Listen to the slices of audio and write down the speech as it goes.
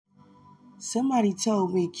Somebody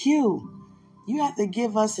told me, Q, you have to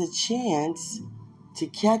give us a chance to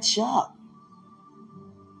catch up.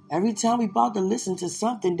 Every time we about to listen to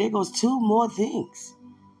something, there goes two more things.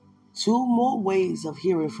 Two more ways of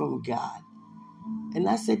hearing from God. And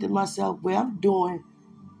I said to myself, well, I'm doing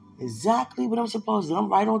exactly what I'm supposed to. I'm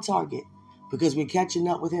right on target because we're catching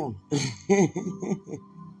up with him.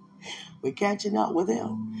 We're catching up with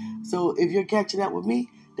him. So if you're catching up with me,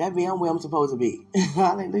 that means I'm where I'm supposed to be.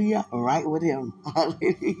 Hallelujah. Right with him.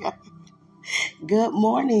 Hallelujah. Good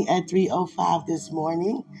morning at 3:05 this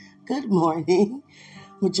morning. Good morning.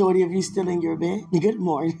 Majority of you still in your bed. Good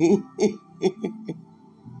morning.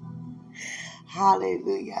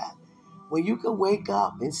 Hallelujah. When you can wake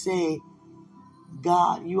up and say,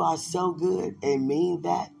 God, you are so good, and mean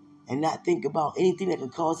that, and not think about anything that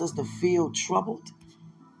could cause us to feel troubled,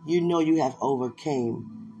 you know you have overcame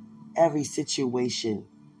every situation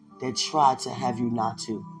that tried to have you not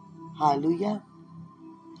to. Hallelujah.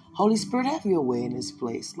 Holy Spirit, have your way in this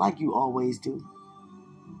place like you always do.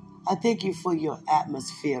 I thank you for your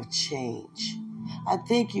atmosphere of change. I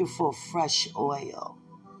thank you for fresh oil.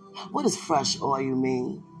 What does fresh oil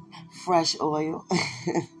mean? Fresh oil?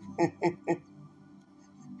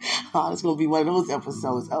 Oh, it's going to be one of those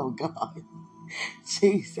episodes. Oh, God.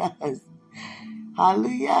 Jesus.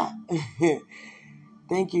 Hallelujah.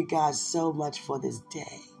 Thank you, God, so much for this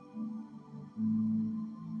day.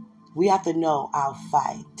 We have to know our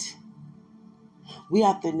fight. We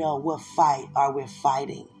have to know what fight are we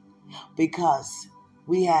fighting, because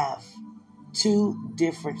we have two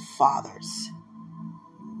different fathers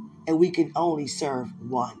and we can only serve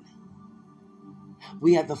one.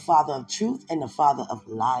 We have the father of truth and the father of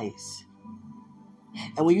lies.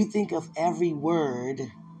 And when you think of every word,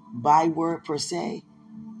 by word per se,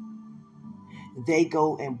 they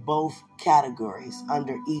go in both categories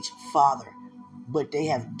under each father, but they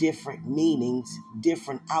have different meanings,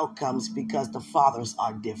 different outcomes, because the fathers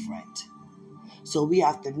are different. So we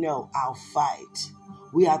have to know our fight.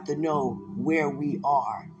 We have to know where we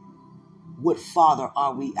are. What father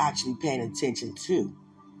are we actually paying attention to?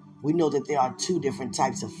 We know that there are two different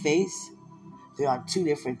types of faith. There are two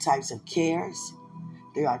different types of cares.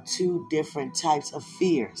 There are two different types of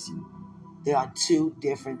fears. There are two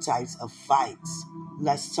different types of fights.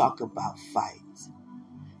 Let's talk about fights.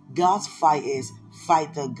 God's fight is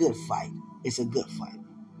fight the good fight. It's a good fight.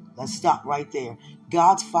 Let's stop right there.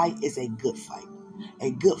 God's fight is a good fight.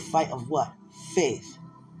 A good fight of what? Faith.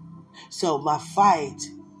 So my fight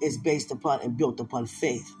is based upon and built upon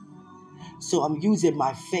faith. So I'm using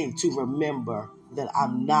my faith to remember that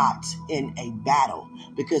I'm not in a battle,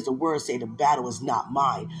 because the word say the battle is not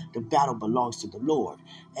mine. The battle belongs to the Lord,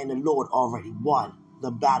 and the Lord already won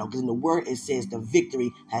the battle, because in the word it says the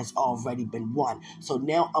victory has already been won. So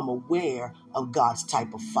now I'm aware of God's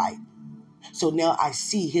type of fight. So now I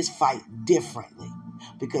see his fight differently,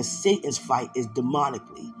 because Satan's fight is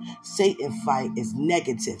demonically. Satan's fight is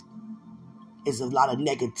negative. It's a lot of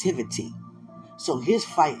negativity. So his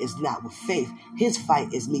fight is not with faith. His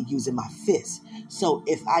fight is me using my fist. So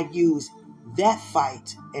if I use that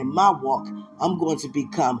fight in my walk, I'm going to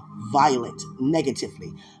become violent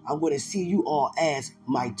negatively. I'm going to see you all as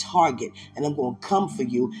my target, and I'm going to come for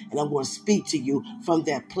you, and I'm going to speak to you from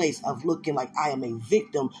that place of looking like I am a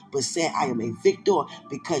victim, but saying I am a victor,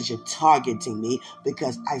 because you're targeting me,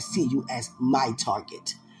 because I see you as my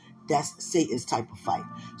target. That's Satan's type of fight.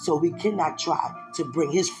 So we cannot try to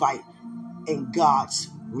bring his fight in God's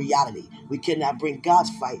reality. We cannot bring God's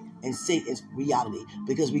fight in Satan's reality,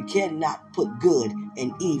 because we cannot put good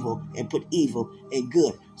in evil and put evil in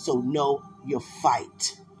good. So know your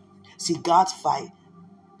fight. See, God's fight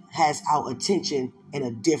has our attention in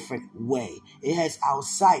a different way. It has our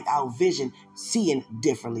sight, our vision, seeing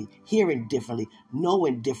differently, hearing differently,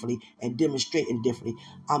 knowing differently, and demonstrating differently.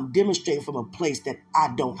 I'm demonstrating from a place that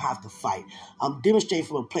I don't have to fight. I'm demonstrating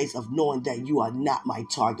from a place of knowing that you are not my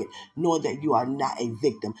target, knowing that you are not a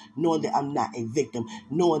victim, knowing that I'm not a victim,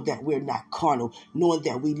 knowing that we're not carnal, knowing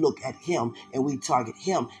that we look at him and we target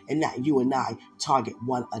him, and not you and I target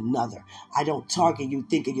one another. I don't target you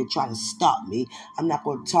thinking you're trying to stop me. I'm not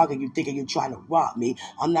going to target you thinking you're trying to rob me.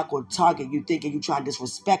 I'm not going to target you thinking you're trying to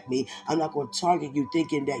disrespect me. I'm not going to target you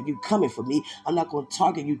thinking that you're coming for me. I'm not going to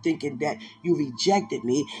target you thinking that you rejected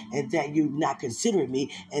me, and that you're not considering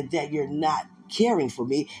me, and that you're not caring for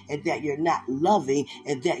me, and that you're not loving,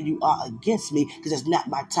 and that you are against me, because it's not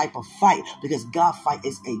my type of fight, because God's fight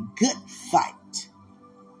is a good fight.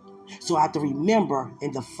 So I have to remember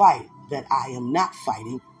in the fight that I am not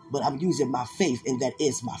fighting, but I'm using my faith, and that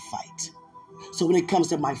is my fight. So when it comes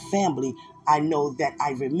to my family, I know that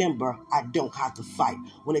I remember I don't have to fight.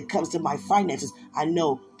 When it comes to my finances, I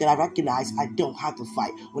know that I recognize I don't have to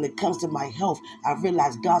fight. When it comes to my health, I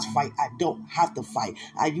realize God's fight, I don't have to fight.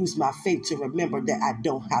 I use my faith to remember that I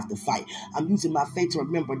don't have to fight. I'm using my faith to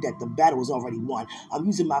remember that the battle is already won. I'm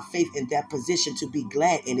using my faith in that position to be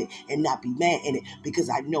glad in it and not be mad in it, because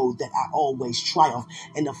I know that I always triumph.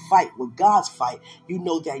 In the fight with God's fight, you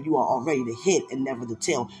know that you are already the head and never the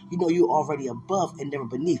tail. You know you're already above and never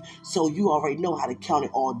beneath. So you already know how to count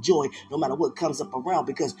it all joy no matter what comes up around,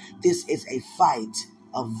 because this is a fight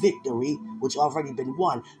of victory which already been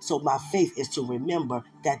won. So my faith is to remember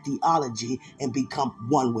that theology and become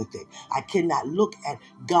one with it. I cannot look at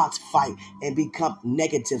God's fight and become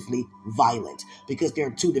negatively violent, because there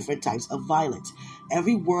are two different types of violence.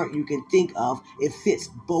 Every word you can think of, it fits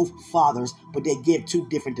both fathers, but they give two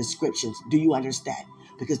different descriptions. Do you understand?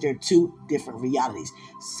 Because they're two different realities.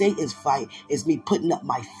 Satan's fight is me putting up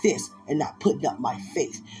my fist and not putting up my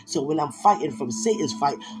faith. So when I'm fighting from Satan's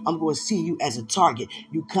fight, I'm going to see you as a target.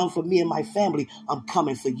 You come for me and my family, I'm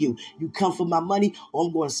coming for you. You come for my money, or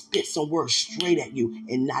I'm going to spit some words straight at you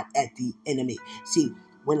and not at the enemy. See,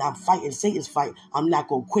 when I'm fighting Satan's fight, I'm not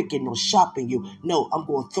going to quicken or sharpen you. No, I'm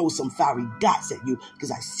going to throw some fiery dots at you,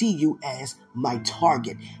 because I see you as my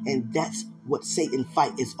target. And that's what Satan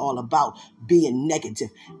fight is all about. Being negative,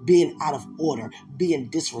 being out of order, being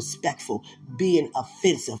disrespectful, being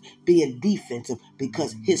offensive, being defensive,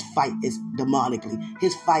 because his fight is demonically.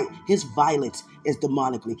 His violence is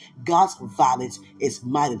demonically. God's violence is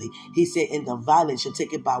mightily. He said, in the violence shall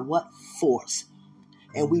take it by what? Force.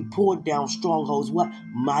 And we pulled down strongholds, what?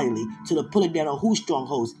 Mightily. To the pulling down of whose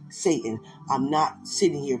strongholds? Satan. I'm not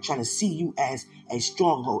sitting here trying to see you as a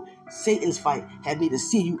stronghold. Satan's fight had me to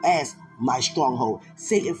see you as my stronghold.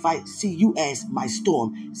 Satan's fight see you as my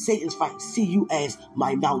storm. Satan's fight see you as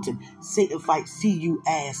my mountain. Satan's fight see you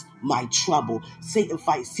as my trouble. Satan's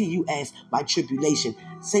fight see you as my tribulation.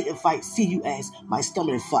 Satan's fight see you as my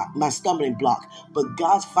stumbling block. But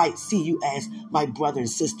God's fight see you as my brother and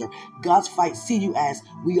sister. God's fight see you as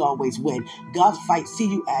we always win. God's fight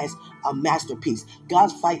see you as a masterpiece.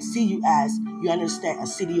 God's fight see you as, you understand, a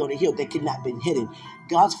city on a hill that cannot be hidden.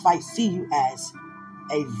 God's fight see you as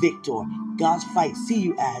a victor. God's fight see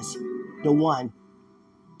you as the one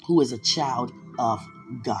who is a child of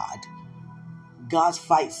God. God's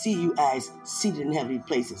fight see you as seated in heavenly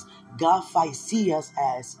places. God's fight see us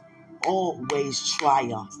as always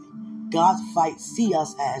triumph. God's fight see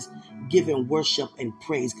us as giving worship and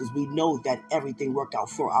praise, because we know that everything worked out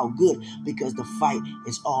for our good, because the fight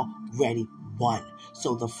is already won.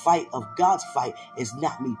 So the fight of God's fight is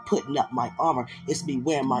not me putting up my armor. It's me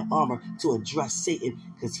wearing my armor to address Satan,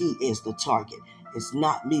 because he is the target. It's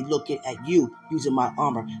not me looking at you using my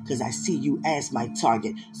armor, because I see you as my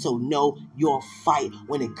target. So know your fight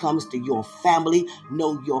when it comes to your family.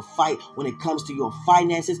 Know your fight when it comes to your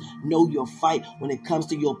finances. Know your fight when it comes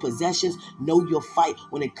to your possessions. Know your fight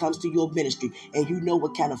when it comes to your ministry. And you know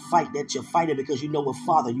what kind of fight that you're fighting, because you know what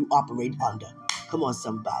father you operate under. Come on,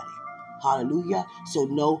 somebody. Hallelujah. So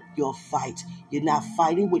know your fight. You're not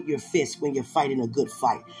fighting with your fists when you're fighting a good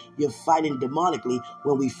fight. You're fighting demonically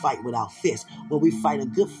when we fight with our fists. When we fight a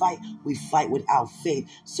good fight, we fight with our faith.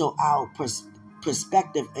 So our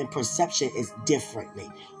perspective and perception is differently.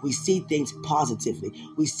 We see things positively.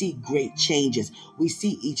 We see great changes. We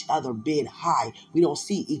see each other being high. We don't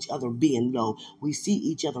see each other being low. We see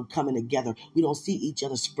each other coming together. We don't see each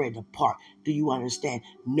other spreading apart. Do you understand?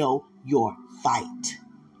 Know your fight.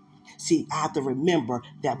 See, I have to remember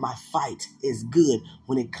that my fight is good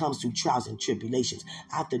when it comes to trials and tribulations.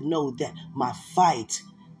 I have to know that my fight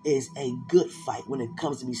is a good fight when it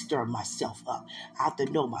comes to me stirring myself up. I have to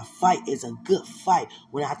know my fight is a good fight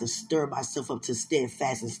when I have to stir myself up to stand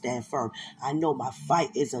fast and stand firm. I know my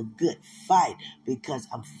fight is a good fight because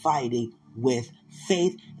I'm fighting with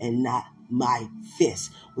faith and not my fists.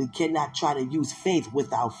 We cannot try to use faith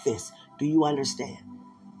with our fists. Do you understand?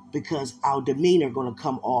 Because our demeanor is going to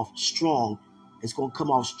come off strong. It's going to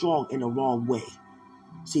come off strong in the wrong way.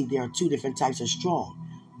 See, there are two different types of strong.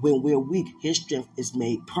 When we're weak, his strength is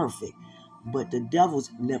made perfect. But the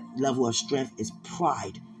devil's level of strength is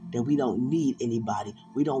pride, that we don't need anybody.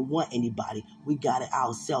 We don't want anybody. We got it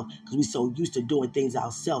ourselves because we're so used to doing things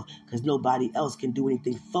ourselves, because nobody else can do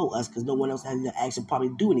anything for us, because no one else has the action probably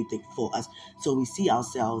do anything for us. So we see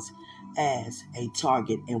ourselves as a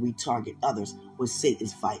target, and we target others with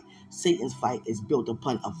Satan's fight. Satan's fight is built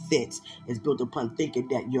upon offense. It's built upon thinking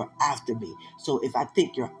that you're after me. So if I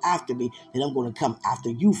think you're after me, then I'm going to come after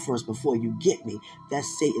you first before you get me.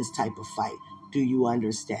 That's Satan's type of fight. Do you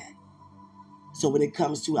understand? So when it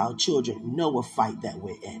comes to our children, know what fight that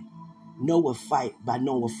we're in. Know what fight by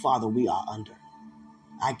knowing what father we are under.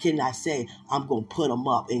 I cannot say I'm going to put them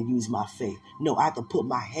up and use my faith. No, I have to put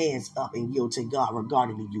my hands up and yield to God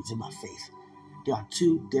regarding me using my faith. There are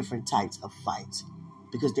two different types of fights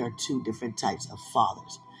because there are two different types of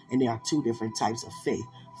fathers. And there are two different types of faith.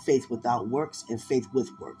 Faith without works and faith with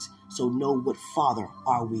works. So know what father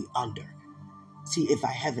are we under. See, if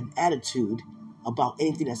I have an attitude about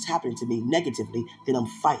anything that's happening to me negatively, then I'm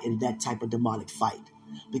fighting that type of demonic fight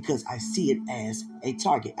because I see it as a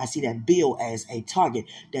target. I see that bill as a target,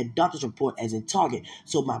 that doctor's report as a target.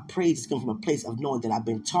 So my praise is coming from a place of knowing that I've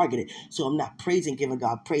been targeted. So I'm not praising, giving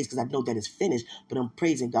God praise because I know that it's finished, but I'm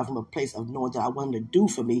praising God from a place of knowing that I want Him to do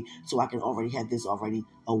for me so I can already have this already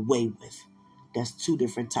away with. That's two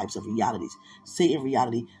different types of realities. Say in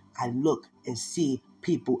reality, I look and see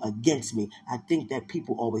people against me. I think that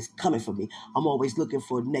people always coming for me. I'm always looking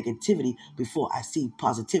for negativity before I see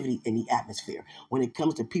positivity in the atmosphere. When it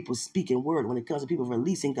comes to people speaking word, when it comes to people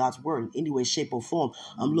releasing God's word in any way, shape, or form,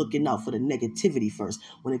 I'm looking out for the negativity first.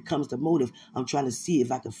 When it comes to motive, I'm trying to see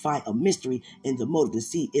if I can find a mystery in the motive to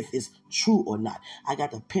see if it's true or not. I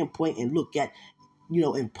got to pinpoint and look at,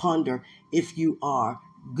 and ponder if you are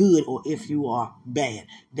good or if you are bad.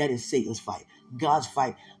 That is Satan's fight. God's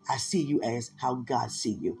fight, I see you as how God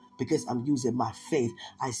see you because I'm using my faith.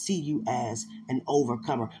 I see you as an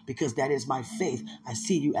overcomer because that is my faith. I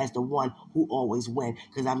see you as the one who always wins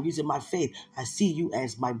because I'm using my faith. I see you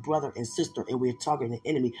as my brother and sister and we're targeting the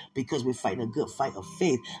enemy because we're fighting a good fight of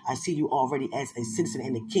faith. I see you already as a citizen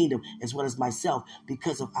in the kingdom as well as myself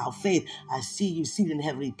because of our faith. I see you seated in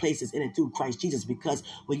heavenly places in and through Christ Jesus because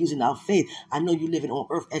we're using our faith. I know you're living on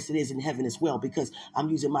earth as it is in heaven as well because I'm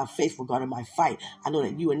using my faith regarding my fight. I know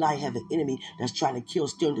that you and I have an enemy that's trying to kill,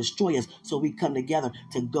 steal, and destroy us. So we come together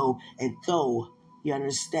to go and throw, you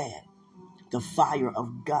understand, the fire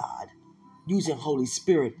of God, using Holy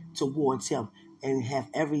Spirit towards him and have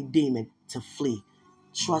every demon to flee.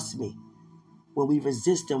 Trust me, when we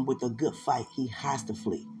resist him with a good fight, he has to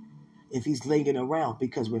flee. If he's lingering around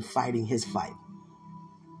because we're fighting his fight.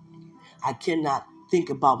 I cannot think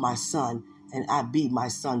about my son and I be my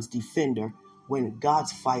son's defender when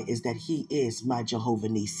God's fight is that he is my Jehovah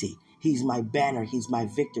Nissi. He's my banner. He's my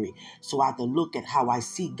victory. So I have to look at how I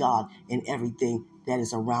see God in everything that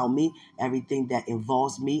is around me, everything that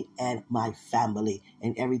involves me and my family,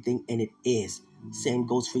 and everything in it is. Same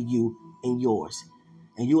goes for you and yours.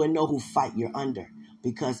 And you will know who fight you're under.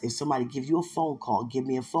 Because if somebody gives you a phone call, give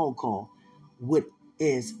me a phone call, what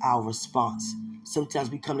is our response? Sometimes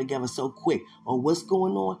we come together so quick. Oh, what's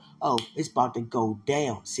going on? Oh, it's about to go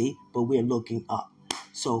down, see? But we're looking up.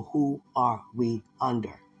 So who are we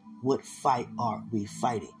under? What fight are we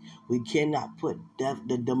fighting? We cannot put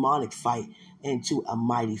the demonic fight into a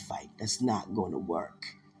mighty fight. That's not going to work.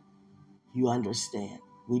 You understand?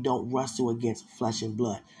 We don't wrestle against flesh and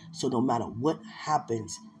blood. So no matter what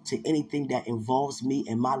happens to anything that involves me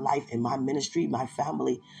in my life, in my ministry, my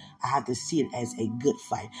family, I have to see it as a good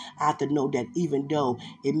fight. I have to know that even though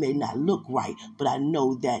it may not look right, but I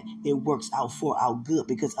know that it works out for our good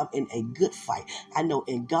because I'm in a good fight. I know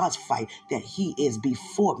in God's fight that he is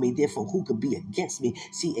before me, therefore who could be against me?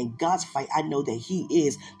 See, in God's fight, I know that he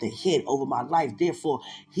is the head over my life. Therefore,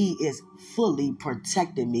 he is fully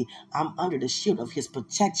protecting me. I'm under the shield of his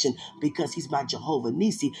protection because he's my Jehovah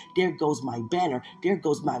Nissi. There goes my banner. There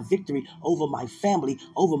goes my victory over my family,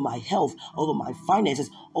 over my health, over my finances,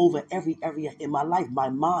 over every area in my life, my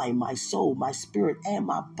mind, my soul, my spirit, and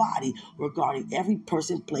my body regarding every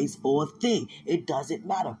person, place, or thing. It doesn't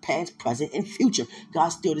matter, past, present, and future.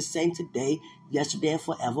 God's still the same today, yesterday, and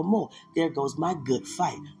forevermore. There goes my good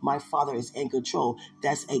fight. My Father is in control.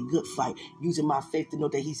 That's a good fight. Using my faith to know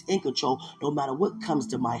that he's in control no matter what comes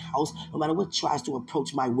to my house, no matter what tries to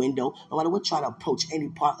approach my window, no matter what tries to approach any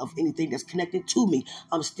part of anything that's connected to me.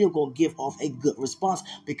 I'm still going to give off a good response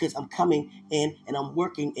because I'm coming in and I'm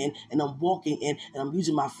working in and I'm walking in and I'm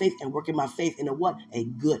using my faith and working my faith in a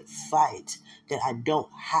good fight that I don't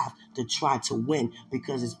have to try to win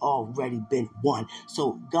because it's already been won.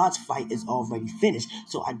 So God's fight is already finished.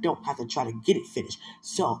 So I don't have to try to get it finished.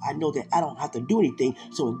 So I know that I don't have to do anything.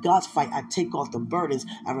 So in God's fight, I take off the burdens.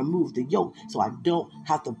 I remove the yoke. So I don't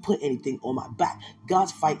have to put anything on my back.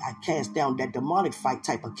 God's fight, I cast down that demonic fight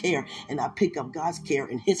type of care and I pick up God's care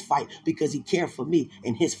in his fight because he cared for me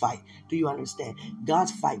in his fight. Do you understand?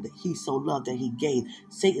 God's fight that he so loved that he gave.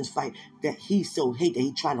 Satan's fight that he so hate that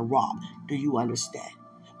he trying to rob. Do you understand?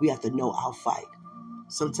 We have to know our fight.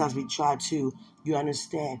 Sometimes we try to, you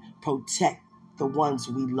understand, protect the ones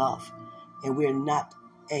we love. And we're not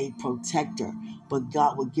a protector, but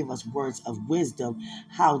God will give us words of wisdom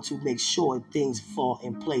how to make sure things fall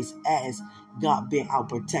in place as God being our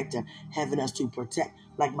protector, having us to protect,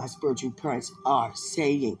 like my spiritual parents are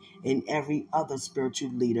saying, and every other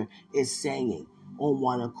spiritual leader is saying on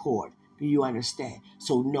one accord. Do you understand?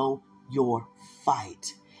 So know your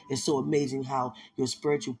fight. It's so amazing how your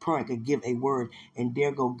spiritual parent could give a word, and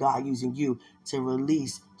there go God using you to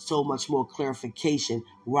release so much more clarification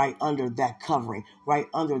right under that covering, right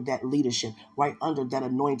under that leadership, right under that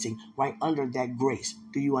anointing, right under that grace.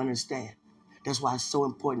 Do you understand? That's why it's so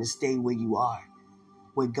important to stay where you are,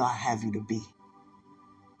 where God have you to be.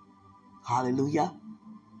 Hallelujah.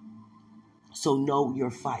 So know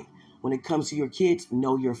your fight. When it comes to your kids,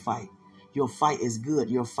 know your fight. Your fight is good.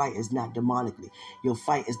 Your fight is not demonically. Your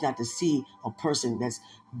fight is not to see a person that's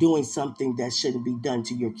doing something that shouldn't be done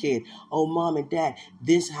to your kid. Oh, mom and dad,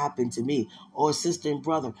 this happened to me. Or sister and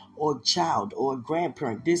brother, or child, or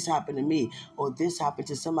grandparent, this happened to me. Or this happened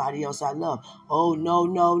to somebody else I love. Oh, no,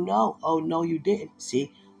 no, no. Oh, no, you didn't.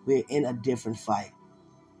 See, we're in a different fight.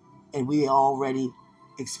 And we are already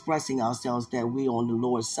expressing ourselves that we're on the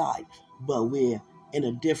Lord's side, but we're in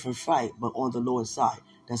a different fight, but on the Lord's side.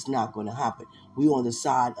 That's not going to happen. We're on the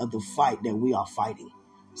side of the fight that we are fighting.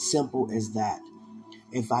 Simple as that.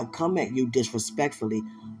 If I come at you disrespectfully,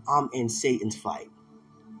 I'm in Satan's fight,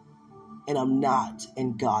 and I'm not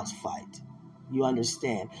in God's fight. You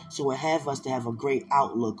understand? So it have us to have a great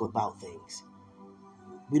outlook about things.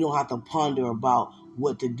 We don't have to ponder about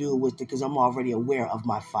what to do with it because I'm already aware of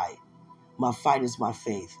my fight. My fight is my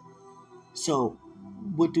faith. So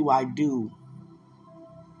what do?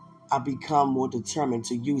 I become more determined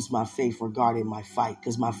to use my faith regarding my fight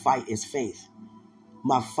because my fight is faith.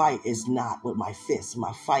 My fight is not with my fists.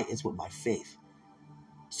 My fight is with my faith.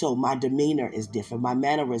 So my demeanor is different. My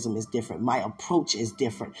mannerism is different. My approach is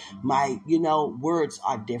different. My, words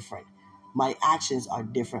are different. My actions are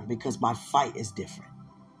different because my fight is different.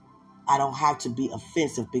 I don't have to be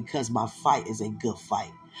offensive because my fight is a good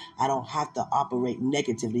fight. I don't have to operate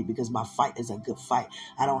negatively because my fight is a good fight.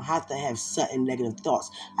 I don't have to have sudden negative thoughts.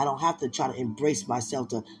 I don't have to try to embrace myself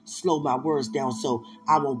to slow my words down so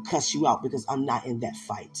I won't cuss you out because I'm not in that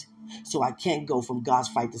fight. So I can't go from God's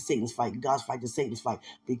fight to Satan's fight, God's fight to Satan's fight,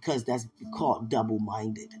 because that's called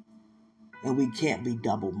double-minded. And we can't be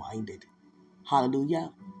double-minded.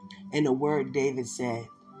 Hallelujah. And the word David said,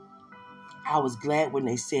 I was glad when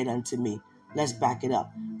they said unto me, let's back it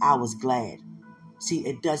up. I was glad. See,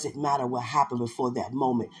 it doesn't matter what happened before that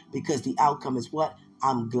moment because the outcome is what?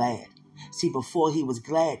 I'm glad. See, before he was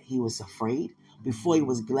glad, he was afraid. Before he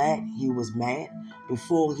was glad, he was mad.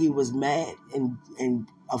 Before he was mad and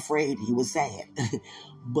afraid, he was sad.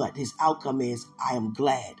 But his outcome is, I am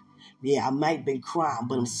glad. Yeah, I might be crying,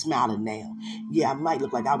 but I'm smiling now. Yeah, I might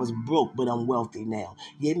look like I was broke, but I'm wealthy now.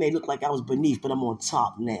 Yeah, it may look like I was beneath, but I'm on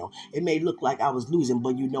top now. It may look like I was losing,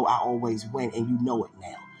 but I always win, and you know it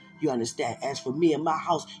now. You understand? As for me and my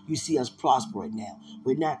house, you see us prospering now.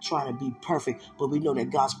 We're not trying to be perfect, but we know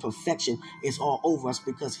that God's perfection is all over us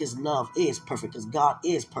because his love is perfect, because God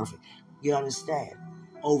is perfect. You understand?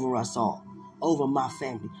 Over us all, over my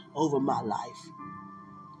family, over my life.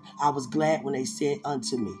 I was glad when they said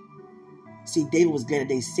unto me. See, David was glad that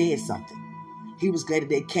they said something. He was glad that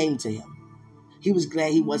they came to him. He was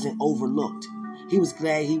glad he wasn't overlooked. He was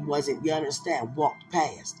glad he wasn't, walked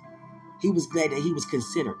past. He was glad that he was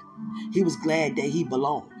considered. He was glad that he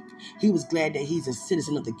belonged. He was glad that he's a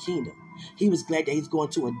citizen of the kingdom. He was glad that he's going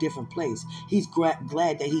to a different place. He's glad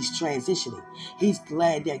that he's transitioning. He's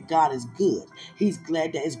glad that God is good. He's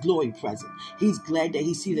glad that his glory present. He's glad that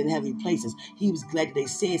he's seated in heavenly places. He was glad that they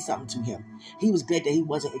said something to him. He was glad that he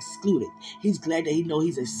wasn't excluded. He's glad that he know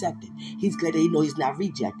he's accepted. He's glad that he know he's not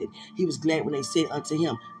rejected. He was glad when they said unto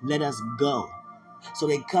him, let us go. So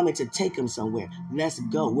they coming to take him somewhere. Let's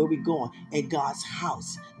go. Where we going? In God's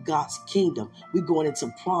house, God's kingdom. We're going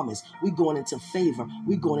into promise. We're going into favor.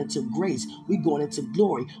 We're going into grace. We're going into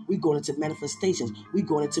glory. We're going into manifestations. We're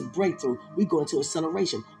going into breakthrough. We're going into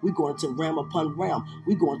acceleration. We're going to realm upon realm.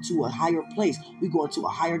 We're going to a higher place. We're going to a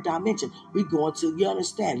higher dimension. We're going to,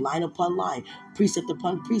 line upon line, precept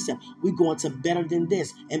upon precept. We're going to better than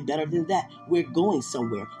this and better than that. We're going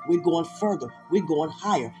somewhere. We're going further. We're going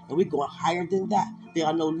higher. And we're going higher than that. There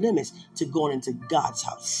are no limits to going into God's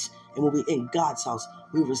house. And when we're in God's house,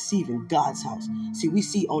 we're receiving God's house. See, we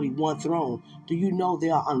see only one throne. Do you know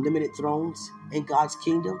there are unlimited thrones in God's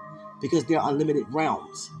kingdom? Because there are unlimited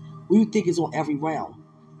realms. We think it's on every realm.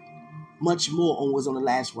 Much more on what's on the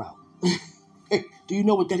last realm. Do you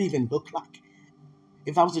know what that even looked like?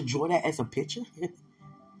 If I was to draw that as a picture?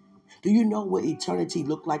 Do you know what eternity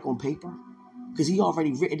looked like on paper? Because he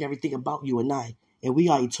already written everything about you and I And we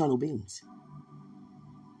are eternal beings.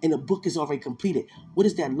 And the book is already completed. What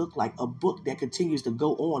does that look like? A book that continues to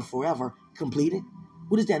go on forever, completed?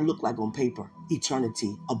 What does that look like on paper?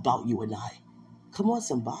 Eternity about you and I. Come on,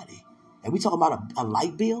 somebody. And we talking about a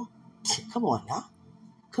light bill? Come on now.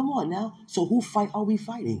 Come on now. So who fight are we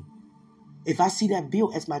fighting? If I see that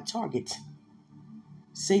bill as my target,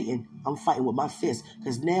 Satan, I'm fighting with my fist,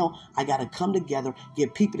 because now I got to come together,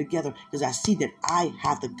 get people together, because I see that I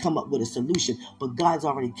have to come up with a solution. But God's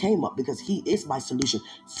already came up because he is my solution.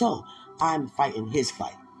 So I'm fighting his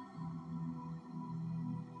fight.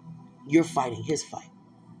 You're fighting his fight.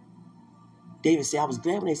 David said, I was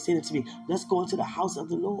glad when they said it to me, let's go into the house of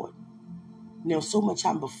the Lord. Now, so much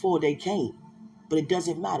happened before they came, but it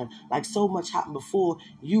doesn't matter. Like so much happened before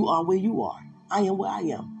you are where you are. I am where I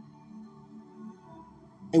am.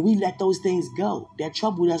 And we let those things go that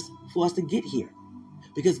troubled us for us to get here.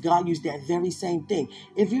 Because God used that very same thing.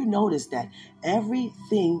 If you notice that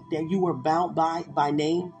everything that you were bound by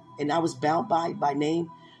name, and I was bound by name,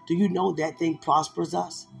 do you know that thing prospers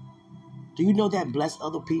us? Do you know that bless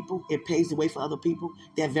other people? It paves the way for other people.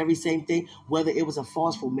 That very same thing, whether it was a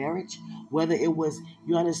forceful marriage, whether it was,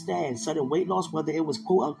 you understand, sudden weight loss, whether it was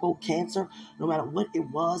quote unquote cancer, no matter what it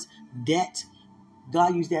was, debt,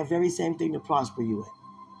 God used that very same thing to prosper you in.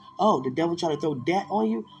 Oh, the devil tried to throw debt on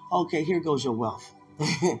you? Okay, here goes your wealth.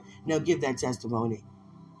 Now give that testimony.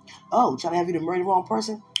 Oh, trying to have you to marry the wrong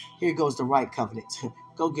person? Here goes the right covenant.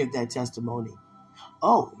 Go give that testimony.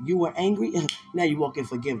 Oh, you were angry? Now you walk in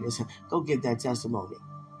forgiveness. Go give that testimony.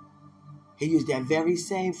 He used that very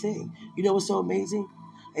same thing. You know what's so amazing?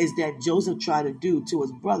 Is that Joseph tried to do to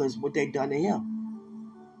his brothers what they done to him.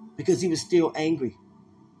 Because he was still angry.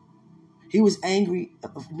 He was angry,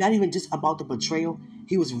 not even just about the betrayal.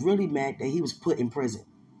 He was really mad that he was put in prison.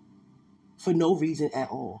 For no reason at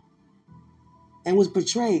all. And was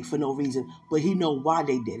betrayed for no reason. But he know why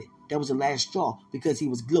they did it. That was the last straw. Because he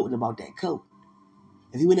was gloating about that coat.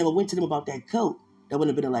 If he would never went to them about that coat, that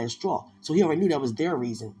wouldn't have been the last straw. So he already knew that was their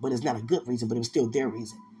reason, but it's not a good reason, but it was still their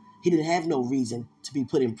reason. He didn't have no reason to be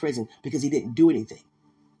put in prison because he didn't do anything.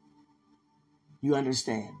 You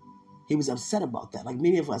understand? He was upset about that. Like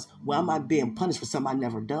many of us, why am I being punished for something I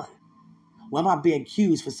never done? Why am I being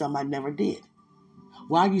accused for something I never did?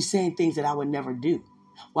 Why are you saying things that I would never do?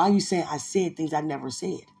 Why are you saying I said things I never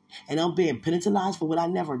said? And I'm being penalized for what I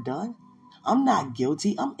never done? I'm not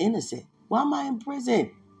guilty. I'm innocent. Why am I in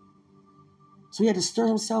prison? So he had to stir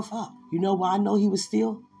himself up. You know why I know he was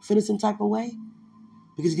still feeling some type of way?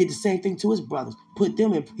 Because he did the same thing to his brothers.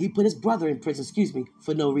 He put his brother in prison,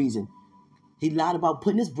 for no reason. He lied about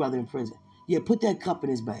putting his brother in prison. Yeah, put that cup in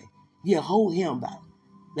his bag. Yeah, hold him back.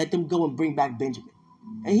 Let them go and bring back Benjamin.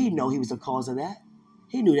 And he know he was the cause of that.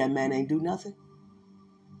 He knew that man ain't do nothing.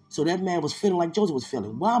 So that man was feeling like Joseph was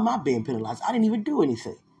feeling. Why am I being penalized? I didn't even do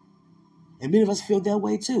anything. And many of us feel that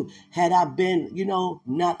way too. Had I been,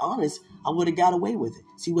 not honest, I would have got away with it.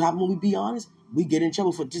 See what happens when we be honest? We get in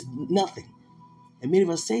trouble for just nothing. And many of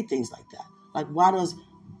us say things like that. Like, why does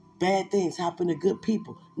bad things happen to good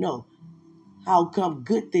people? No. How come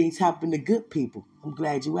good things happen to good people? I'm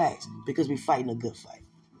glad you asked. Because we're fighting a good fight.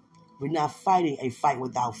 We're not fighting a fight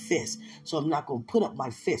without fists. So I'm not going to put up my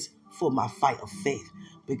fist for my fight of faith.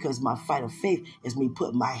 Because my fight of faith is me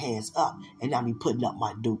putting my hands up and not me putting up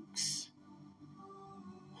my dukes.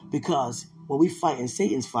 Because when we fight in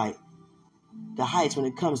Satan's fight, the heights when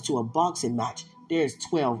it comes to a boxing match, there's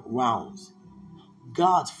 12 rounds.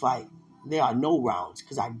 God's fight, there are no rounds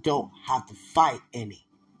because I don't have to fight any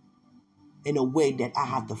in a way that I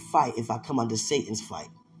have to fight if I come under Satan's fight.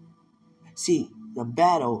 See, the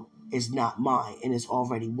battle is not mine and it's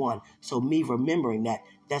already won. So me remembering that,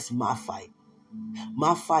 that's my fight.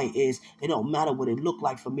 My fight is, it don't matter what it look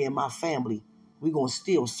like for me and my family, we're going to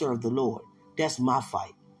still serve the Lord. That's my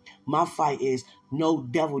fight. My fight is no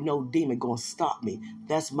devil, no demon going to stop me.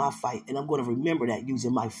 That's my fight. And I'm going to remember that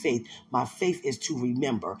using my faith. My faith is to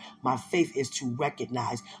remember. My faith is to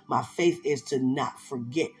recognize. My faith is to not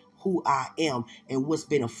forget who I am and what's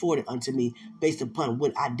been afforded unto me based upon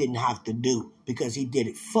what I didn't have to do because he did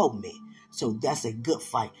it for me. So that's a good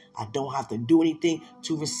fight. I don't have to do anything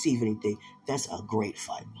to receive anything. That's a great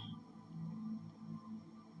fight.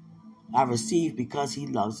 I receive because he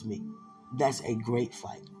loves me. That's a great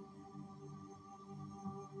fight.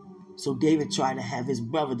 So David tried to have his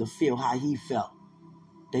brother to feel how he felt.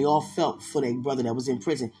 They all felt for their brother that was in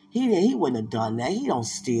prison. He wouldn't have done that. He don't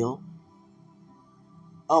steal.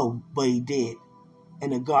 Oh, but he did.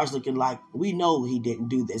 And the guards looking like, we know he didn't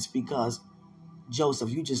do this because, Joseph,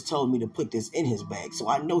 you just told me to put this in his bag, so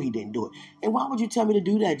I know he didn't do it. And why would you tell me to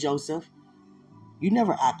do that, Joseph? You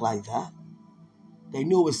never act like that. They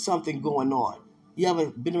knew it was something going on. You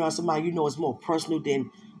ever been around somebody you know is more personal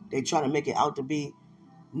than they try to make it out to be?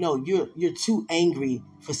 No, you're too angry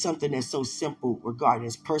for something that's so simple regarding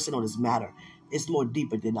this personal, this matter. It's more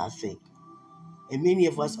deeper than I think. And many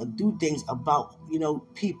of us do things about,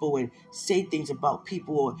 people and say things about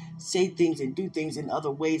people or say things and do things in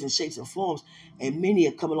other ways and shapes and forms. And many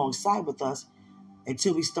are come alongside with us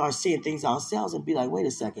until we start seeing things ourselves and be like, wait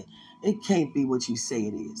a second, it can't be what you say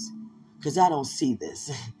it is. Because I don't see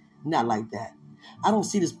this. Not like that. I don't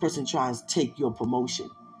see this person trying to take your promotion.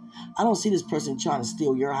 I don't see this person trying to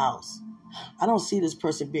steal your house. I don't see this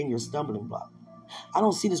person being your stumbling block. I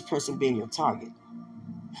don't see this person being your target.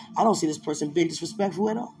 I don't see this person being disrespectful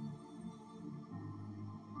at all.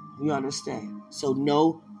 You understand? So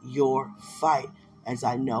know your fight as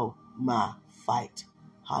I know my fight.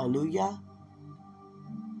 Hallelujah.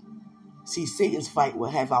 See, Satan's fight will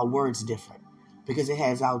have our words different because it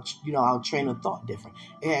has our train of thought different.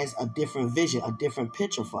 It has a different vision, a different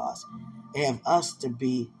picture for us. It has us to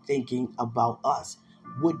be thinking about us.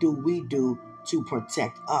 What do we do to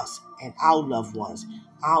protect us and our loved ones,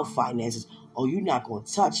 our finances? Oh, you're not going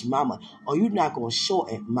to touch mama. Oh, you're not going to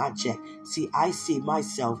shorten my check. See, I see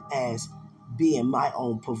myself as being my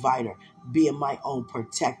own provider, being my own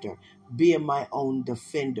protector, being my own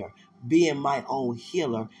defender, being my own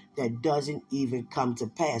healer that doesn't even come to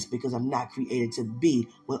pass because I'm not created to be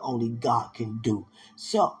what only God can do.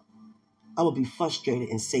 So I'm going to be frustrated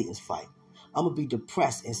in Satan's fight. I'm going to be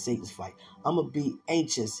depressed in Satan's fight. I'm going to be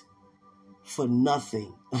anxious for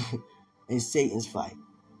nothing in Satan's fight.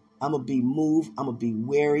 I'm going to be moved. I'm going to be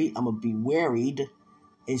weary. I'm going to be worried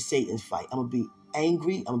in Satan's fight. I'm going to be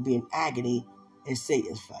angry. I'm going to be in agony in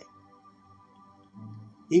Satan's fight.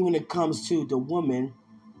 Even when it comes to the woman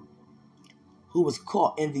who was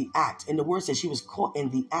caught in the act. And the word says she was caught in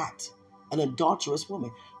the act. An adulterous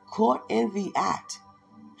woman. Caught in the act.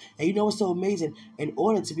 And you know what's so amazing? In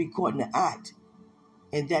order to be caught in the act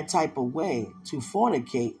in that type of way, to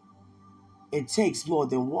fornicate, it takes more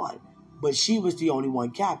than one. But she was the only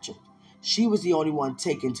one captured. She was the only one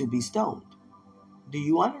taken to be stoned. Do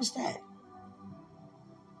you understand?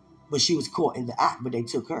 But she was caught in the act, but they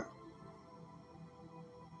took her.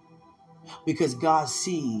 Because God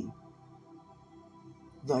sees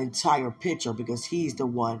the entire picture, because he's the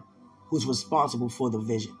one who's responsible for the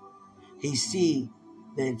vision. He sees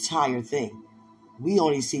the entire thing. We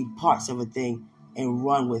only see parts of a thing and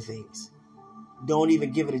run with things. Don't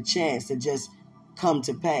even give it a chance to just come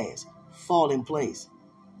to pass, fall in place.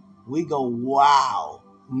 We go, wow,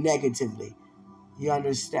 negatively. You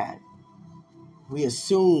understand? We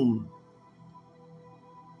assume.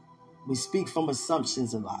 We speak from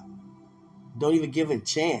assumptions a lot. Don't even give it a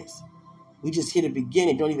chance. We just hear the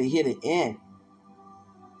beginning, don't even hear the end.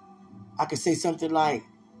 I could say something like,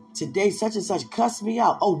 today such and such cussed me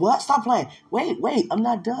out. Oh, what? Stop playing. Wait, I'm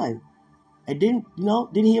not done. And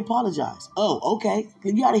didn't he apologize? Oh, okay.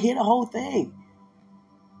 You got to hear the whole thing.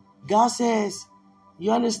 God says,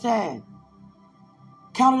 you understand?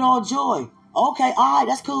 Count it all joy. Okay, all right,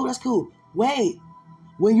 that's cool. Wait,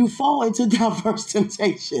 when you fall into diverse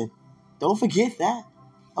temptation, don't forget that.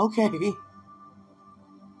 Okay.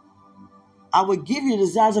 I would give you the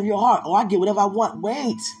desires of your heart, or I get whatever I want.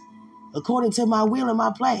 Wait, according to my will and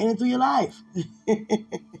my plan, in and through your life.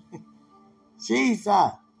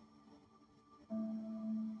 Jesus.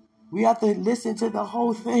 We have to listen to the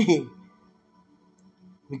whole thing.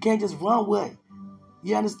 We can't just run with,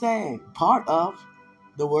 you understand, part of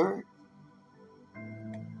the word.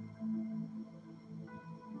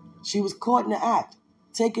 She was caught in the act,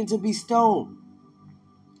 taken to be stoned.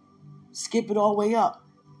 Skip it all the way up.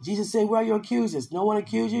 Jesus said, where are your accusers? No one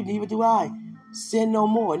accused you, neither do I. Sin no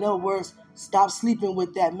more. In other words, stop sleeping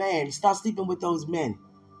with that man. Stop sleeping with those men.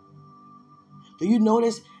 Do you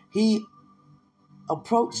notice he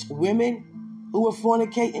approached women who were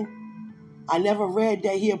fornicating? I never read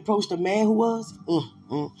that he approached a man who was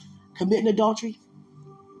committing adultery.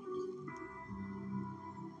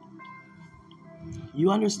 You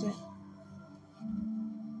understand?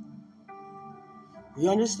 You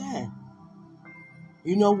understand?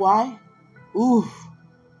 You know why? Ooh,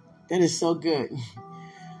 that is so good.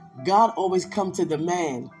 God always comes to the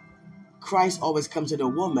man. Christ always comes to the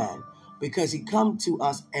woman because he comes to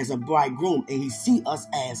us as a bridegroom and he sees us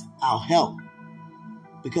as our help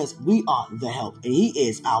because we are the help and he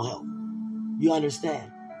is our help. You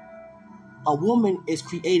understand? A woman is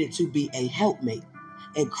created to be a helpmate.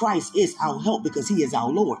 And Christ is our help because he is our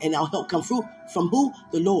Lord. And our help comes from who?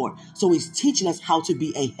 The Lord. So he's teaching us how to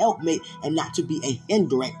be a helpmate and not to be a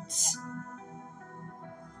hindrance.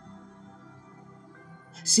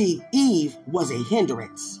 See, Eve was a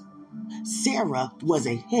hindrance. Sarah was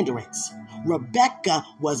a hindrance. Rebecca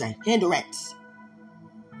was a hindrance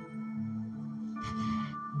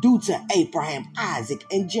due to Abraham, Isaac,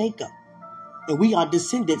 and Jacob. And we are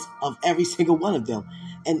descendants of every single one of them.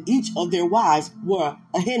 And each of their wives were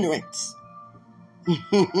a hindrance.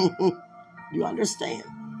 You understand?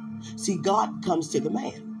 See, God comes to the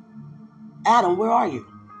man. Adam, where are you?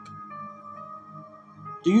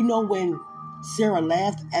 Do you know when Sarah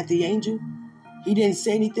laughed at the angel? He didn't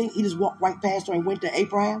say anything. He just walked right past her and went to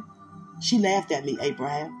Abraham. She laughed at me,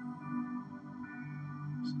 Abraham.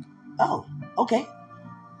 Oh, okay.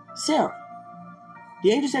 Sarah,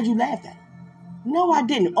 the angel said you laughed at him. No, I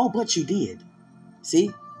didn't. Oh, but you did.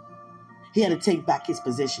 See? He had to take back his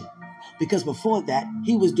position. Because before that,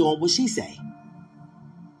 he was doing what she say.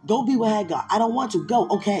 Go be with Hagar. I don't want to. Go.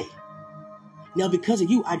 Okay. Now, because of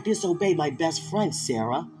you, I disobeyed my best friend,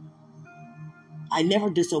 Sarah. I never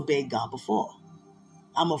disobeyed God before.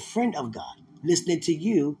 I'm a friend of God. Listening to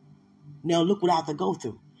you, now look what I have to go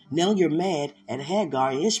through. Now you're mad at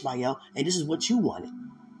Hagar and Ishmael, and this is what you wanted.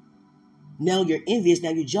 Now you're envious. Now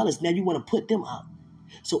you're jealous. Now you want to put them out.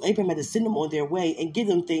 So Abraham had to send them on their way and give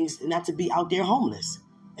them things not to be out there homeless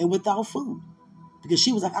and without food. Because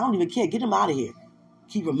she was like, I don't even care. Get them out of here.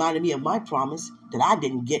 Keep reminding me of my promise that I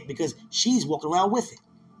didn't get because she's walking around with it.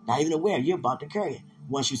 Not even aware you're about to carry it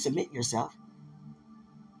once you submit yourself.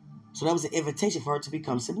 So that was an invitation for her to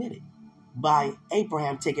become submitted by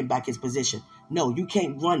Abraham taking back his position. No, you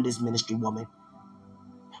can't run this ministry, woman,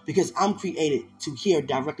 because I'm created to hear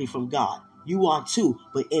directly from God. You are too,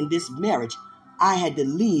 but in this marriage, I had to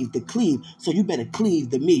leave the cleave, so you better cleave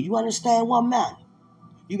to me. You understand, woman?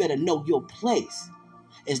 You better know your place.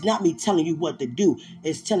 It's not me telling you what to do.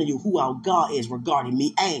 It's telling you who our God is regarding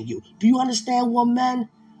me and you. Do you understand, woman?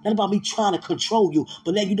 Not about me trying to control you,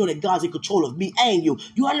 but let you know that God's in control of me and you.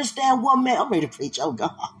 You understand, woman? I'm ready to preach. Oh,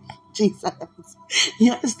 God. Jesus.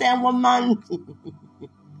 You understand, woman?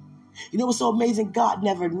 You know what's so amazing? God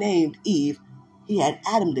never named Eve. He had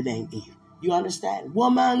Adam to name Eve. You understand,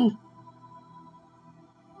 woman?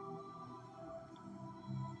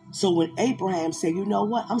 So when Abraham said, you know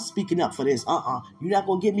what? I'm speaking up for this. You're not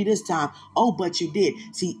going to get me this time. Oh, but you did.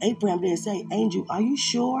 See, Abraham didn't say, Angel, are you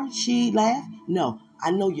sure? She laughed. No,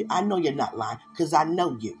 I know you. I know you're not lying because I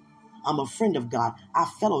know you. I'm a friend of God. I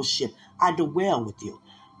fellowship. I dwell with you.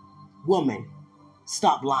 Woman,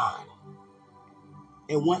 stop lying.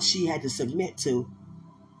 And once she had to submit to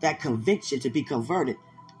that conviction to be converted,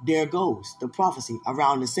 there goes the prophecy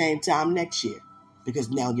around the same time next year because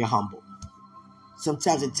now you're humble.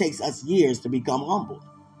 Sometimes it takes us years to become humble.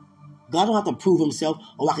 God don't have to prove himself.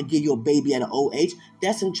 Oh, I can give you a baby at an old age.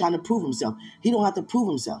 That's him trying to prove himself. He don't have to prove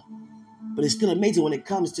himself. But it's still amazing when it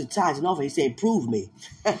comes to tithes and offering. He said, prove me.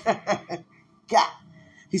 God.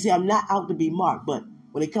 He said, I'm not out to be marked. But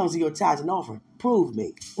when it comes to your tithes and offering, prove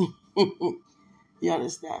me. You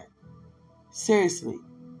understand? Seriously.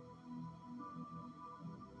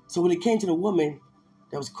 So when it came to the woman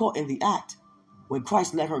that was caught in the act, when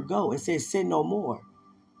Christ let her go and said, sin no more,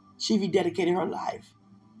 she rededicated her life.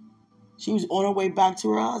 She was on her way back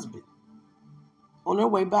to her husband, on her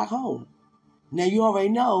way back home. Now you already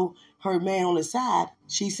know her man on the side,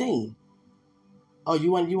 she seen. Oh,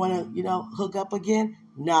 you want to, hook up again?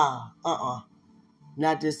 Nah,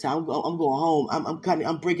 not this time. I'm going home.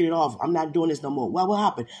 I'm breaking it off. I'm not doing this no more. Well, what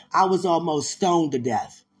happened? I was almost stoned to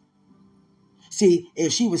death. See,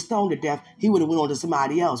 if she was stoned to death, he would have went on to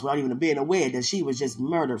somebody else without even being aware that she was just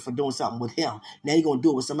murdered for doing something with him. Now you're going to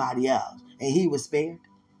do it with somebody else. And he was spared.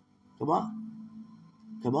 Come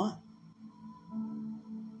on.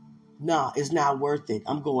 No, it's not worth it.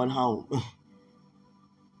 I'm going home.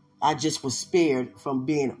 I just was spared from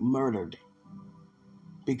being murdered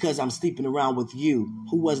because I'm sleeping around with you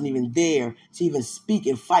who wasn't even there to even speak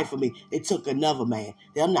and fight for me. It took another man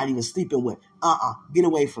that I'm not even sleeping with. Get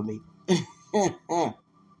away from me.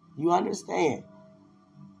 You understand?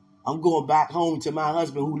 I'm going back home to my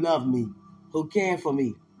husband who loved me, who cared for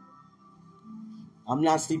me. I'm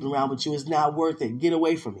not sleeping around with you. It's not worth it. Get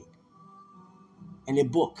away from me. And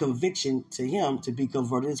it brought conviction to him to be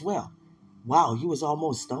converted as well. Wow, you was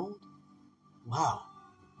almost stoned? Wow.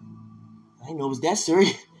 I didn't know it was that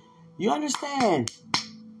serious. You understand?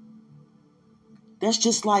 That's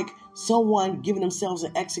just like someone giving themselves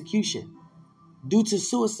an execution due to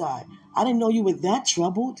suicide. I didn't know you were that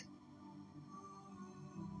troubled.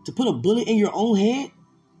 To put a bullet in your own head?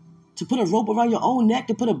 To put a rope around your own neck?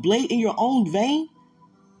 To put a blade in your own vein?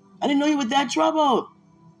 I didn't know you were that troubled.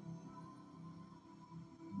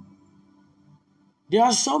 There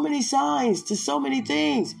are so many signs to so many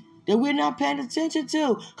things that we're not paying attention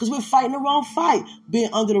to because we're fighting the wrong fight, being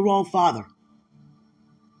under the wrong father.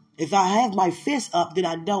 If I have my fist up, then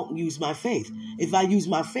I don't use my faith. If I use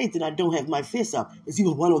my faith, then I don't have my fist up. It's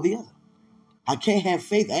either one or the other. I can't have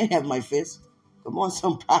faith and have my fist. Come on,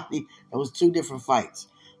 somebody. That was two different fights.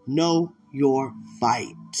 Know your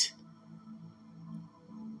fight.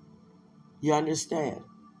 You understand?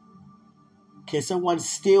 Can someone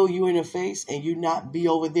steal you in the face and you not be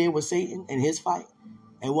over there with Satan in his fight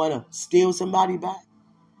and want to steal somebody back?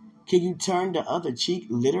 Can you turn the other cheek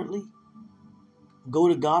literally? Go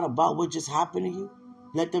to God about what just happened to you?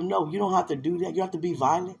 Let them know. You don't have to do that. You don't have to be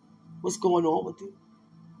violent. What's going on with you?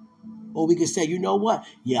 Or we can say, you know what?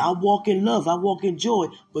 Yeah, I walk in love. I walk in joy.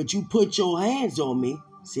 But you put your hands on me.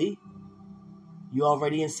 See? You're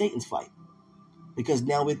already in Satan's fight. Because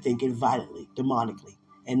now we're thinking violently, demonically.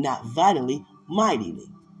 And not violently, mightily.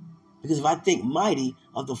 Because if I think mighty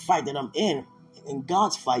of the fight that I'm in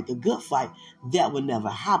God's fight, the good fight, that would never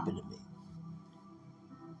happen to me.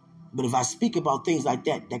 But if I speak about things like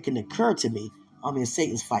that can occur to me, I'm in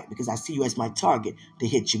Satan's fight because I see you as my target to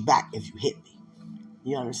hit you back if you hit me.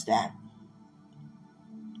 You understand?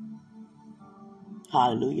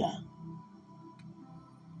 Hallelujah.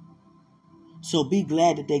 So be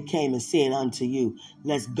glad that they came and said unto you,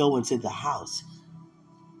 let's go into the house.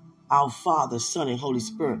 Our Father, Son, and Holy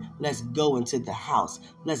Spirit, let's go into the house.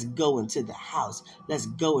 Let's go into the house. Let's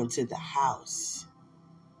go into the house.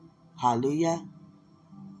 Hallelujah.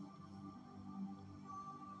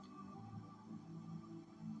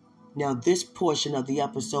 Now, this portion of the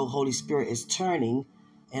episode, Holy Spirit is turning,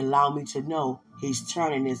 and allow me to know he's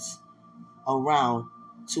turning this around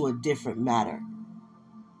to a different matter.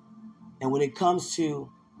 And when it comes to,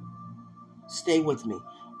 stay with me,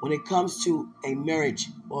 when it comes to a marriage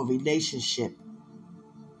or relationship,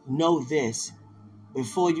 know this,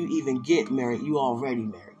 before you even get married, you already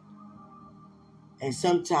married. And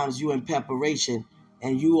sometimes you're in preparation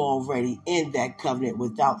and you already in that covenant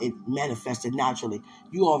without it manifested naturally.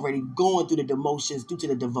 You already going through the motions due to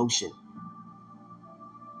the devotion.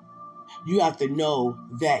 You have to know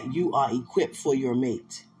that you are equipped for your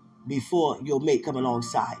mate before your mate come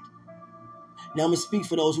alongside. Now I'm going to speak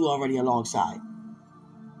for those who are already alongside.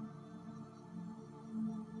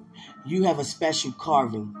 You have a special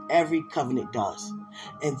carving. Every covenant does.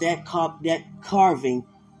 And that carving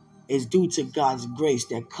is due to God's grace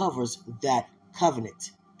that covers that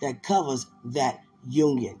covenant, that covers that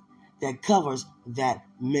union, that covers that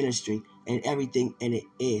ministry and everything in it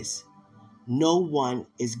is. No one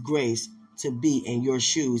is graced to be in your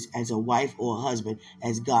shoes as a wife or a husband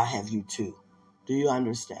as God have you too. Do you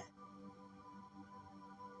understand?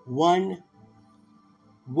 One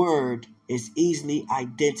word is easily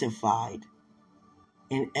identified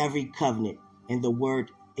in every covenant, and the word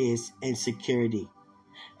is insecurity.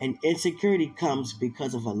 And insecurity comes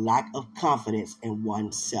because of a lack of confidence in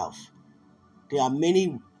oneself. There are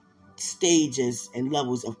many stages and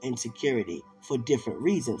levels of insecurity for different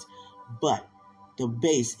reasons, but the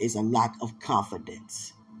base is a lack of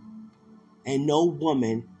confidence. And no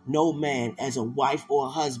woman, no man, as a wife or a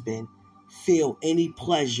husband, feel any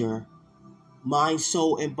pleasure, mind,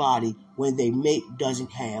 soul, and body when their mate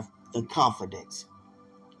doesn't have the confidence.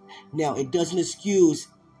 Now, it doesn't excuse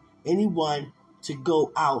anyone to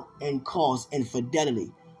go out and cause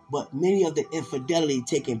infidelity, but many of the infidelity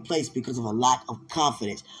taking place because of a lack of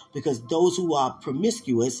confidence. Because those who are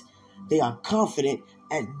promiscuous, they are confident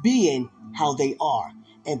at being how they are,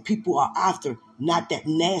 and people are after not that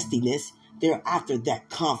nastiness, they're after that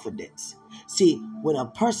confidence. See, when a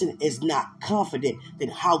person is not confident, then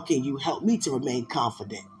how can you help me to remain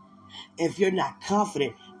confident? If you're not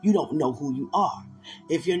confident, you don't know who you are.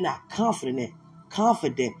 If you're not confident,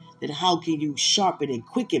 then how can you sharpen and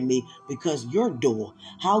quicken me because you're dull?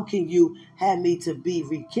 How can you have me to be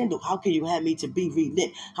rekindled? How can you have me to be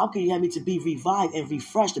relit? How can you have me to be revived and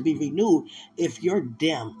refreshed, to be renewed if you're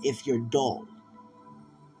dim, if you're dull?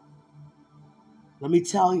 Let me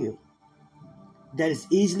tell you that is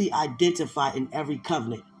easily identified in every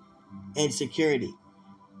covenant and security,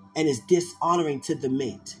 and is dishonoring to the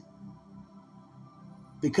mate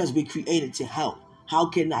because we created to help. How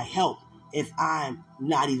can I help if I'm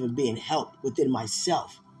not even being helped within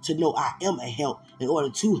myself to know I am a help in order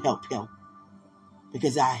to help him?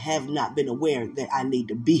 Because I have not been aware that I need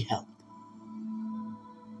to be helped.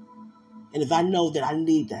 And if I know that I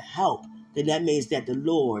need the help, then that means that the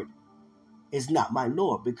Lord is not my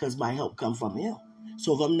Lord because my help comes from him.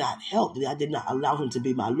 So if I'm not helped, then I did not allow him to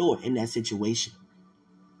be my Lord in that situation.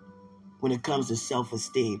 When it comes to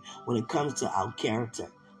self-esteem, when it comes to our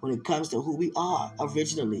character, when it comes to who we are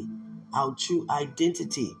originally, our true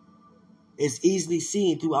identity is easily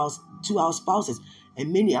seen to our spouses.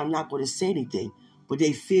 And many are not going to say anything, but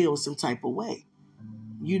they feel some type of way.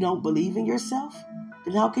 you don't believe in yourself,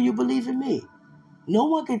 then how can you believe in me? No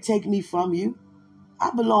one can take me from you.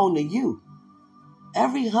 I belong to you.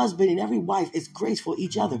 Every husband and every wife is graced for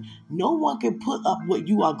each other. No one can put up what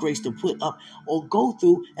you are graced to put up or go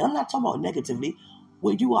through, and I'm not talking about negatively,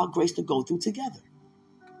 what you are graced to go through together.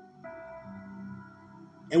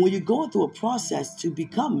 And when you're going through a process to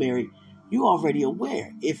become married, you're already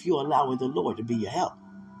aware if you're allowing the Lord to be your help.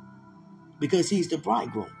 Because he's the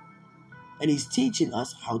bridegroom. And he's teaching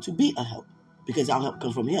us how to be a help. Because our help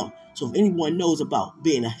comes from him. So if anyone knows about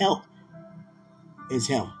being a help, it's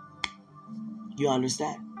him. You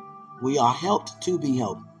understand? We are helped to be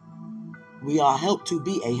helped. We are helped to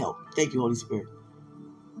be a help. Thank you, Holy Spirit.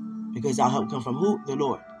 Because our help comes from who? The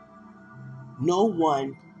Lord. No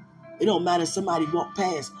one, it don't matter if somebody walk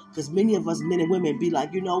past, because many of us men and women be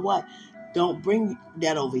like, you know what? Don't bring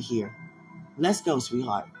that over here. Let's go,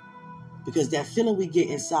 sweetheart. Because that feeling we get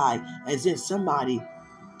inside, as if somebody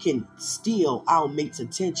can steal our mate's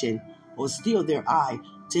attention or steal their eye,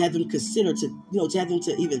 to have them consider to have them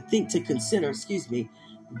to even think to consider,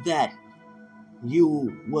 that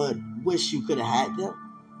you would wish you could have had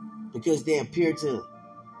them because they appear to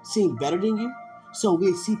seem better than you. So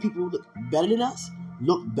we see people look better than us,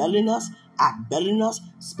 act better than us,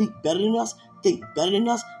 speak better than us, think better than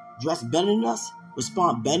us, dress better than us,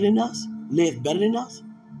 respond better than us, live better than us.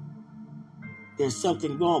 There's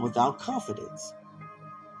something wrong with our confidence.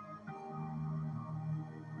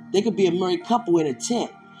 They could be a married couple in a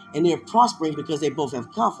tent and they're prospering because they both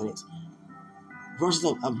have confidence, versus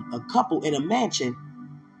a couple in a mansion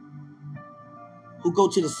who go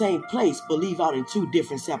to the same place but leave out in two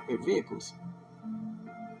different separate vehicles.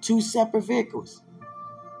 Two separate vehicles.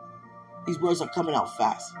 These words are coming out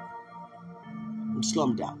fast. Slow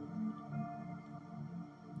them down.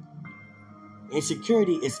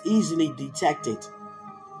 Insecurity is easily detected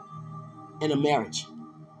in a marriage.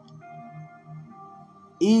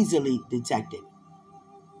 Easily detected.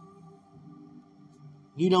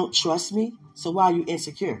 You don't trust me, so why are you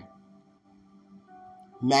insecure?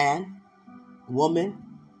 Man, woman,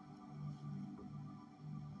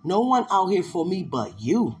 no one out here for me but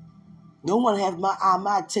you. No one has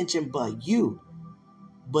my attention but you.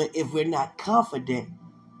 But if we're not confident,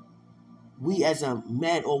 we as a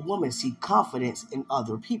man or woman see confidence in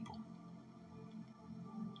other people.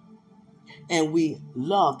 And we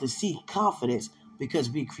love to see confidence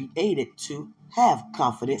because we created to have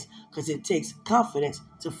confidence, because it takes confidence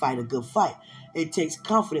to fight a good fight. It takes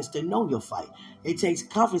confidence to know your fight. It takes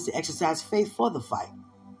confidence to exercise faith for the fight,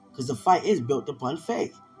 because the fight is built upon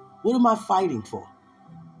faith. What am I fighting for?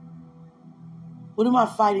 What am I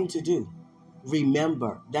fighting to do?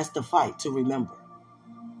 Remember. That's the fight, to remember.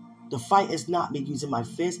 The fight is not me using my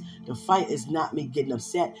fist. The fight is not me getting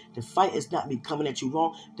upset. The fight is not me coming at you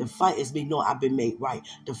wrong. The fight is me knowing I've been made right.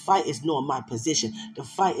 The fight is knowing my position. The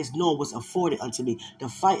fight is knowing what's afforded unto me. The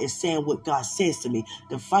fight is saying what God says to me.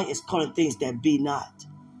 The fight is calling things that be not.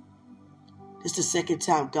 This is the second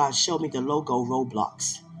time God showed me the logo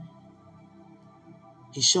Roblox.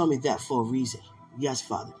 He showed me that for a reason. Yes,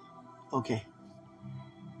 Father. Okay.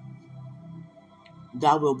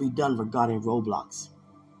 Thy will be done regarding Roblox.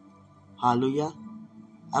 Hallelujah.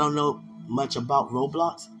 I don't know much about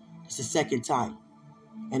Roblox. It's the second time.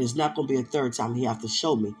 And it's not going to be a third time he have to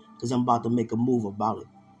show me, because I'm about to make a move about it.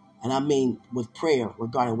 And I mean with prayer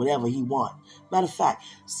regarding whatever he want. Matter of fact,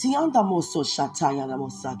 Sianda Moso Shatayana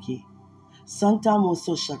Mosaki. Santa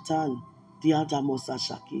Moso Shatan. Dianta Mosa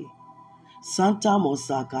Shaki. Santa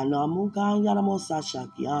Mosaka Namuka Yana Mosa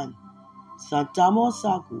Shakian. Santa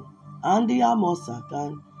Mosaku. Andia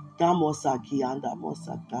Mosakan. Damosaki Anda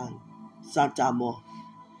Mosakan. Santa Mo.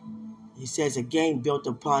 He says a game built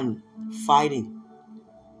upon fighting.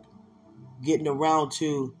 Getting around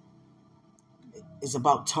to is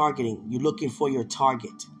about targeting. You're looking for your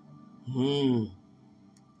target.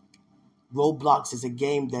 Roblox is a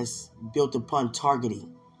game that's built upon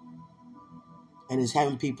targeting. And it's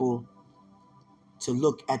having people to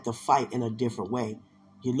look at the fight in a different way.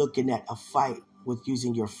 You're looking at a fight with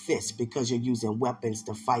using your fists, because you're using weapons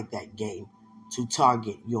to fight that game, to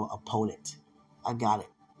target your opponent. I got it.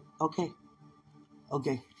 Okay.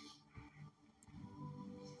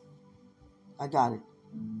 I got it.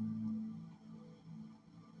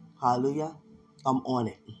 Hallelujah. I'm on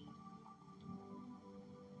it.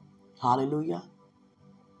 Hallelujah.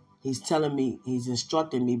 He's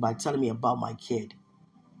instructing me by telling me about my kid.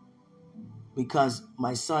 Because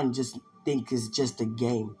my son just thinks it's just a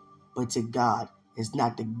game. But to God, it's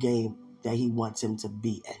not the game that he wants him to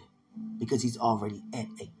be in. Because he's already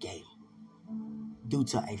in a game. Due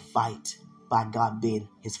to a fight by God being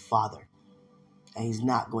his father. And he's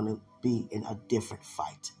not going to be in a different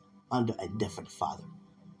fight under a different father.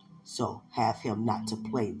 So have him not to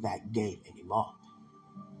play that game anymore.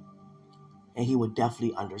 And he would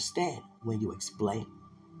definitely understand when you explain.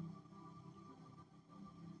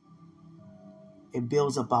 It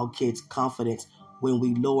builds up our kids' confidence when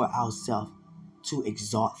we lower ourselves to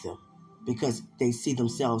exalt them, because they see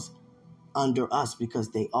themselves under us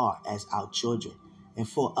because they are as our children. And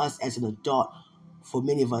for us as an adult, for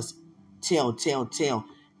many of us, tell,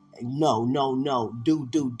 no, do,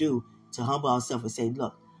 to humble ourselves and say,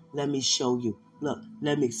 look, let me show you. Look,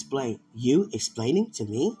 let me explain. You explaining to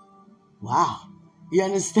me? Wow. You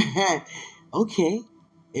understand? Okay.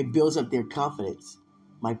 It builds up their confidence.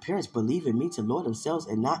 My parents believe in me to lower themselves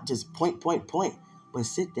and not just point, but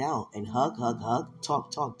sit down and hug,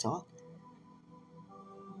 talk.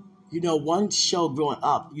 You know, one show growing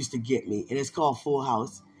up used to get me, and it's called Full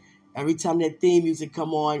House. Every time that theme music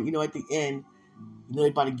come on, you know, at the end, you know, they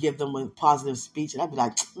about to give them a positive speech, and I'd be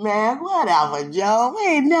like, man, whatever, Joe. We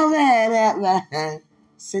ain't never had that, man.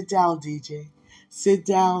 Sit down, DJ. Sit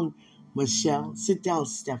down, Michelle. Sit down,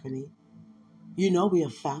 Stephanie. You know we're a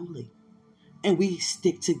family, and we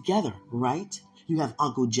stick together, right? You have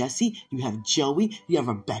Uncle Jesse. You have Joey. You have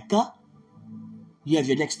Rebecca. You have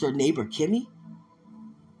your next door neighbor, Kimmy.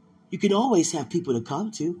 You can always have people to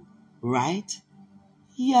come to, right?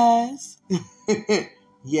 Yes.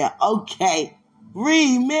 Yeah, okay.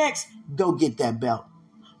 Remix. Go get that belt.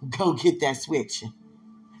 Go get that switch.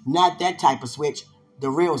 Not that type of switch. The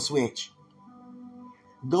real switch.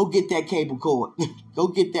 Go get that cable cord. Go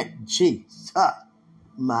get that. Jeez.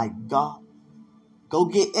 My God. Go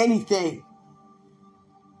get anything.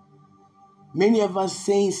 Many of us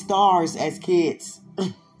seen stars as kids.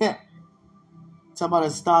 Talk about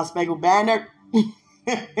a Star Spangled Banner.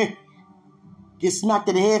 Get smacked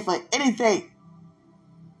in the head for anything.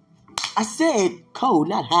 I said cold,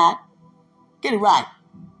 not hot. Get it right.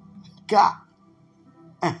 God.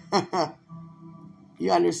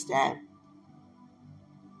 You understand?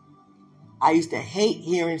 I used to hate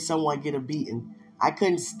hearing someone get a beating. I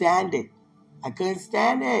couldn't stand it.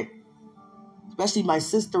 Especially my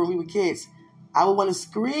sister when we were kids. I would want to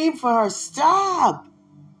scream for her. Stop.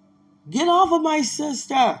 Get off of my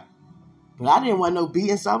sister. But I didn't want no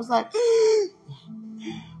beating, so I was like,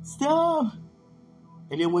 stop.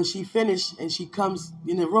 And then when she finished and she comes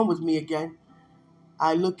in the room with me again,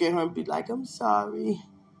 I look at her and be like, I'm sorry.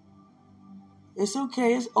 It's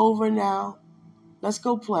okay. It's over now. Let's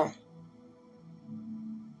go play.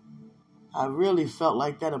 I really felt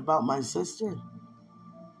like that about my sister.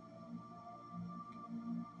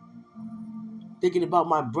 Thinking about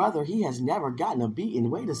my brother, he has never gotten a beating.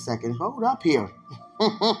 Wait a second. Hold up here.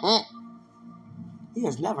 He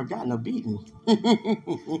has never gotten a beating.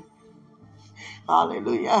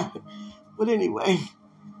 Hallelujah. But anyway,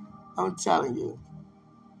 I'm telling you,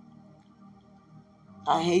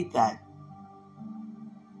 I hate that.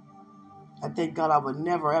 I thank God I would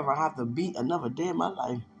never ever have to beat another day in my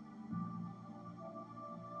life,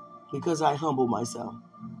 because I humble myself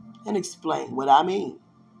and explain what I mean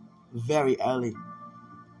very early.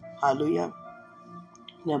 Hallelujah.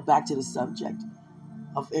 Now back to the subject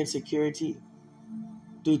of insecurity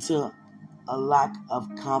due to a lack of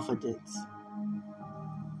confidence.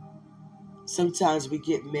 Sometimes we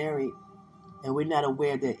get married and we're not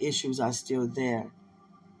aware that issues are still there,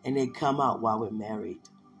 and they come out while we're married.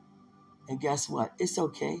 And guess what? It's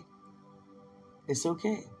okay. It's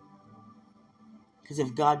okay. Because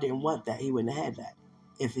if God didn't want that, he wouldn't have had that.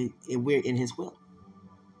 If we're in his will.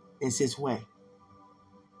 It's his way.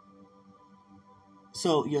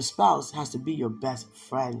 So your spouse has to be your best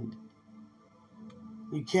friend.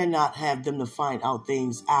 You cannot have them to find out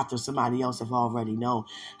things after somebody else have already known.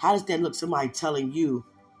 How does that look? Somebody telling you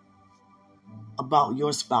about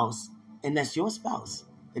your spouse, and that's your spouse,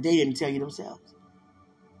 that they didn't tell you themselves.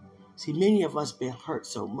 See, many of us been hurt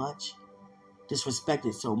so much,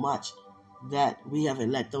 disrespected so much, that we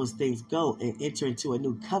haven't let those things go and enter into a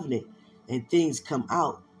new covenant, and things come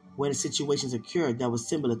out when situations occurred that was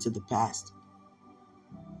similar to the past.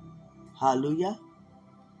 Hallelujah.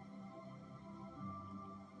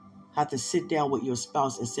 Have to sit down with your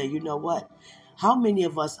spouse and say, you know what? How many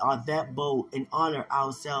of us are that bold and honor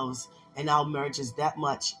ourselves and our marriages that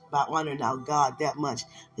much by honoring our God that much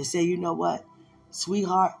to say, you know what?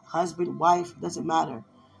 Sweetheart, husband, wife, doesn't matter.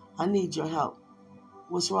 I need your help.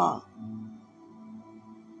 What's wrong?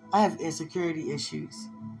 I have insecurity issues.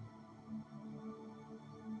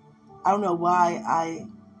 I don't know why I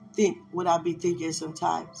think what I be thinking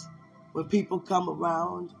sometimes when people come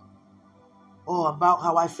around, or about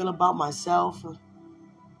how I feel about myself.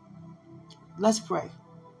 Let's pray.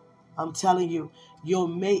 I'm telling you, Your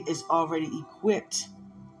mate is already equipped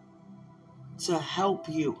to help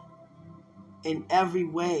you in every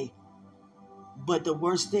way. But the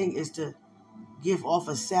worst thing is to give off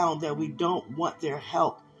a sound that we don't want their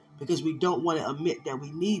help, because we don't want to admit that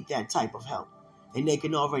we need that type of help. And they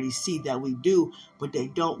can already see that we do, but they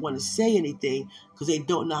don't want to say anything because they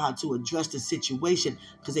don't know how to address the situation,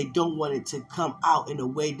 because they don't want it to come out in a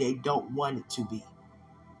way they don't want it to be.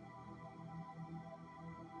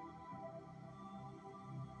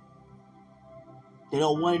 They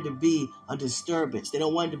don't want it to be a disturbance. They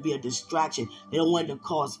don't want it to be a distraction. They don't want it to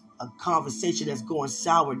cause a conversation that's going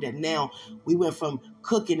sour, that now we went from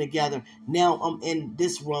cooking together, now I'm in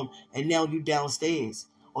this room, and now you downstairs.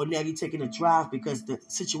 Or now you're taking a drive because the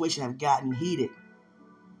situation have gotten heated.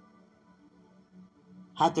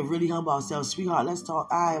 Have to really humble ourselves. Sweetheart, let's talk.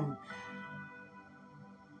 I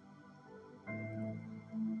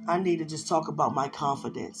need to just talk about my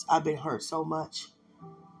confidence. I've been hurt so much.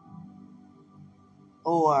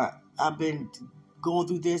 Or I've been going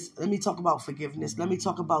through this. Let me talk about forgiveness. Let me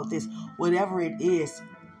talk about this. Whatever it is,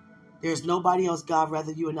 there's nobody else God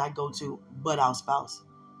rather you and I go to but our spouse.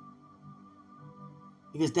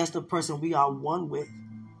 Because that's the person we are one with.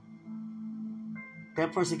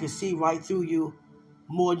 That person can see right through you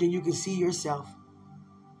more than you can see yourself.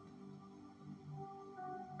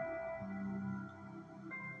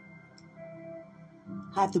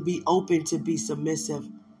 Have to be open to be submissive.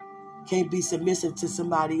 Can't be submissive to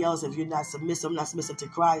somebody else if you're not submissive. I'm not submissive to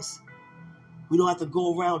Christ. We don't have to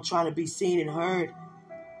go around trying to be seen and heard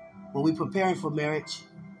when we're preparing for marriage.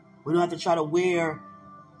 We don't have to try to wear,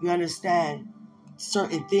 you understand,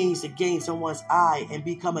 certain things to gain someone's eye and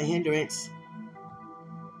become a hindrance.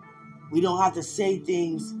 We don't have to say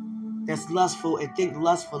things that's lustful and think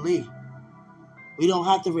lustfully. We don't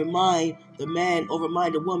have to remind the man or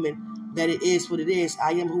remind the woman that it is what it is.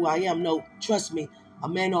 I am who I am. No, trust me, a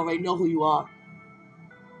man already know who you are.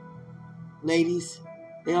 Ladies,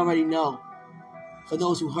 they already know. For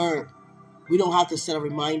those who heard, we don't have to set a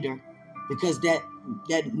reminder, because that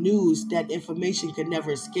news, that information can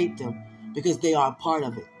never escape them, because they are a part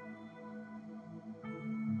of it.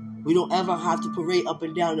 We don't ever have to parade up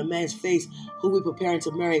and down a man's face who we're preparing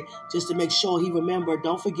to marry just to make sure he remembered,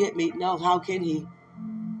 don't forget me. No, how can he?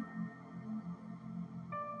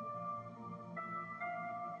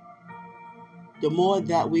 The more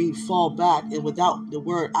that we fall back, and without the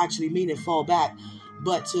word actually meaning fall back,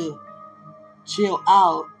 but to chill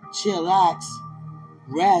out, chillax,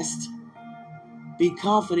 rest, be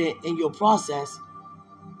confident in your process,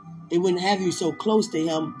 it wouldn't have you so close to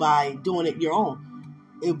him by doing it your own.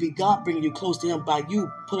 It would be God bringing you close to him by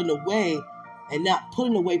you putting away, and not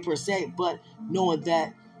putting away per se, but knowing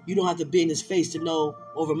that you don't have to be in his face to know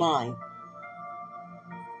over mine.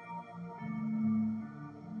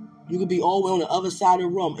 You can be all the way on the other side of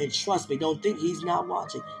the room, and trust me, don't think he's not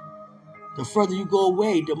watching. The further you go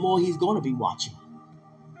away, the more he's going to be watching.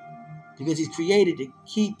 Because he's created to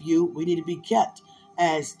keep you. We need to be kept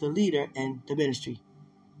as the leader in the ministry.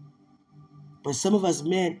 But some of us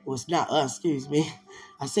men, well, it's not us, excuse me.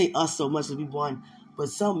 I say us so much as we one. But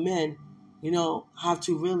some men, have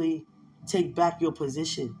to really take back your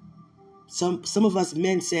position. Some of us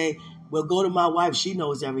men say, well, go to my wife. She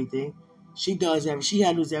knows everything. She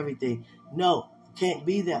handles everything. No, it can't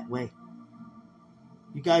be that way.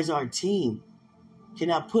 You guys are a team.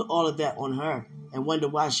 Cannot put all of that on her and wonder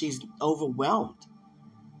why she's overwhelmed.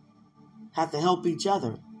 Have to help each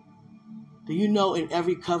other. Do you know in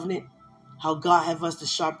every covenant how God have us to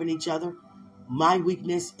sharpen each other? My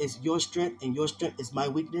weakness is your strength, and your strength is my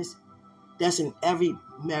weakness. That's in every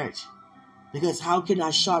marriage. Because how can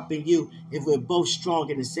I sharpen you if we're both strong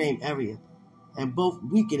in the same area and both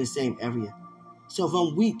weak in the same area? So if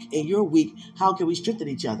I'm weak and you're weak, how can we strengthen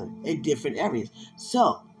each other in different areas?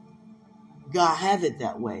 So God have it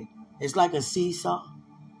that way. It's like a seesaw,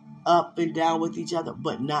 up and down with each other,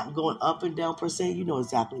 but not going up and down per se. You know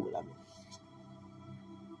exactly what I mean.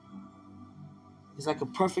 It's like a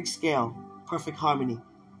perfect scale, perfect harmony.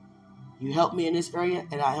 You help me in this area,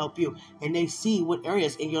 and I help you. And they see what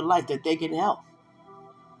areas in your life that they can help.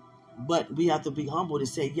 But we have to be humble to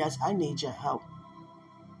say, yes, I need your help.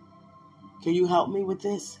 Can you help me with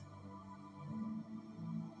this?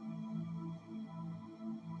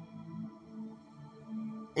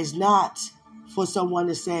 It's not for someone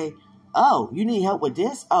to say, oh, you need help with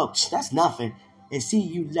this? Oh, that's nothing. And see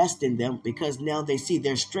you less than them, because now they see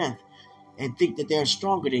their strength and think that they're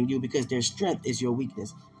stronger than you because their strength is your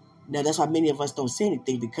weakness. Now, that's why many of us don't say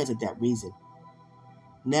anything, because of that reason.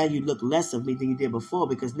 Now you look less of me than you did before,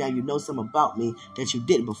 because now you know something about me that you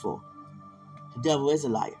didn't before. The devil is a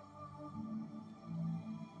liar.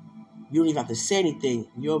 You don't even have to say anything.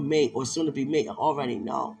 Your mate or soon to be mate already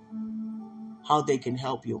know how they can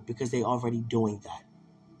help you because they're already doing that.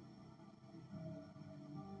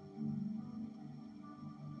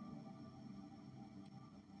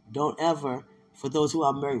 Don't ever, for those who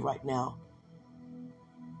are married right now,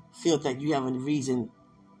 feel that you have a reason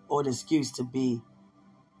or an excuse to be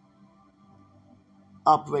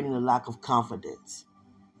operating a lack of confidence.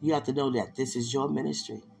 You have to know that this is your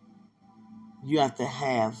ministry. You have to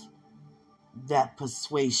have that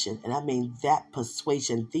persuasion, and I mean that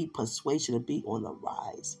persuasion, the persuasion to be on the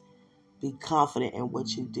rise. Be confident in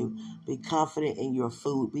what you do. Be confident in your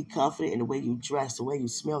food. Be confident in the way you dress, the way you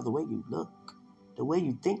smell, the way you look, the way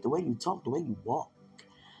you think, the way you talk, the way you walk.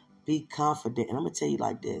 Be confident. And I'm going to tell you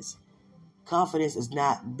like this. Confidence is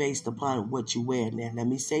not based upon what you wear. Now, let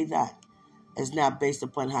me say that. It's not based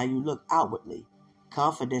upon how you look outwardly.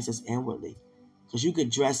 Confidence is inwardly. Because you could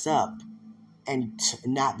dress up and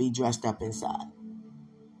not be dressed up inside.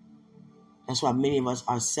 That's why many of us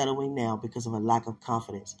are settling now because of a lack of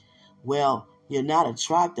confidence. Well, you're not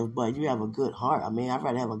attractive, but you have a good heart. I mean, I'd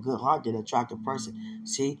rather have a good heart than an attractive person.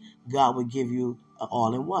 See, God would give you an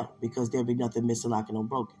all-in-one because there'll be nothing missing, lacking, or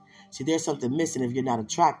broken. See, there's something missing if you're not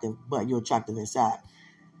attractive, but you're attractive inside.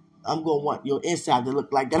 I'm going to want your inside to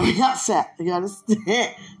look like that on the outside. You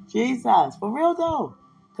understand? Jesus, for real though.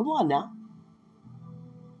 Come on now.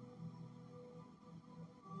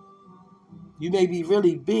 You may be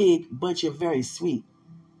really big, but you're very sweet.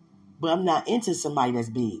 But I'm not into somebody that's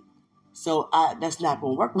big. So that's not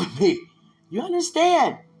going to work with me. You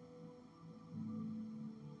understand?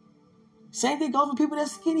 Same thing goes for people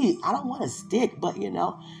that's skinny. I don't want to stick, but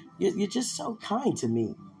you're just so kind to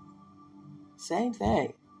me. Same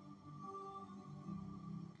thing.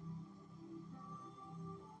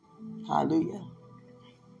 Hallelujah.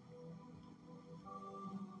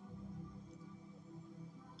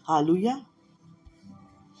 Hallelujah.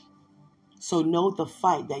 So know the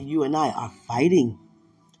fight that you and I are fighting.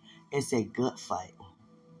 It's a good fight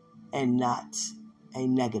and not a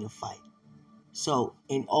negative fight. So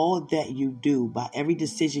in all that you do, by every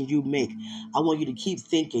decision you make, I want you to keep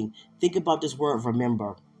thinking. Think about this word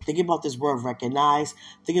remember. Think about this word recognize.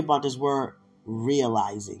 Think about this word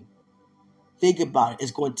realizing. Think about it.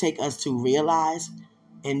 It's going to take us to realize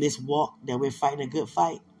in this walk that we're fighting a good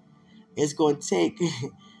fight. It's going to take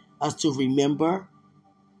us to remember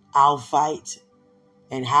our fight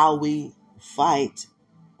and how we fight.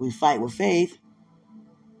 We fight with faith.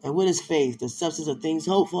 And what is faith? The substance of things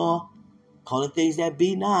hoped for, calling things that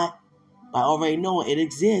be not, by already knowing it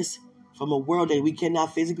exists from a world that we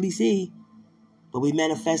cannot physically see, but we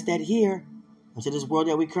manifest that here into this world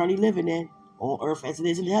that we're currently living in, on earth as it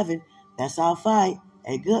is in heaven. That's our fight,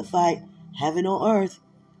 a good fight, heaven on earth.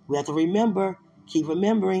 We have to remember, keep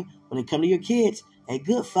remembering, when it comes to your kids, a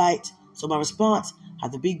good fight. So my response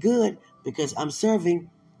has to be good because I'm serving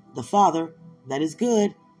the Father that is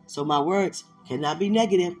good. So my words cannot be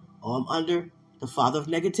negative, or I'm under the father of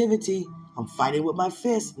negativity. I'm fighting with my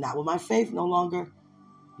fist, not with my faith no longer.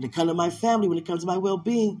 When it comes to my family, when it comes to my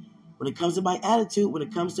well-being, when it comes to my attitude, when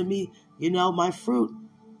it comes to me, my fruit.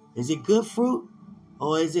 Is it good fruit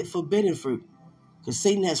or is it forbidden fruit? Because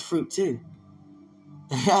Satan has fruit too.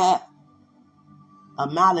 A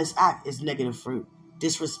malice act is negative fruit.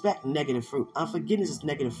 Disrespect, negative fruit. Unforgiveness is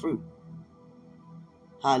negative fruit.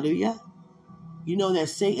 Hallelujah. You know that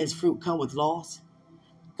Satan's fruit come with laws.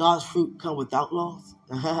 God's fruit come without laws.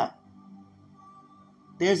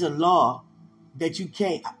 There's a law that you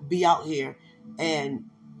can't be out here and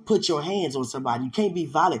put your hands on somebody. You can't be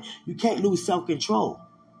violent. You can't lose self-control.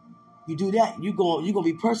 You do that, you're going to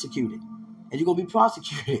be persecuted. And you're going to be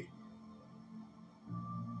prosecuted.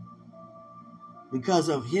 Because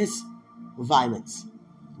of his violence.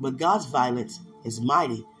 But God's violence is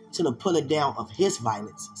mighty to the pulling down of his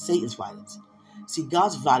violence, Satan's violence. See,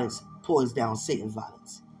 God's violence pulls down Satan's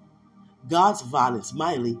violence. God's violence,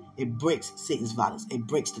 mightily, it breaks Satan's violence. It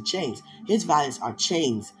breaks the chains. His violence are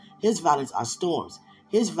chains. His violence are storms.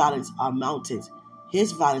 His violence are mountains.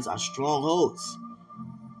 His violence are strongholds.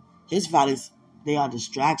 His violence, they are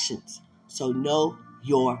distractions. So know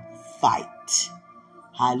your fight.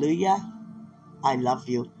 Hallelujah. I love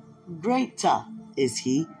you. Greater is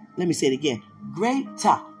he. Let me say it again.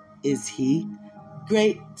 Greater is he.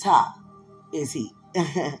 Greater is he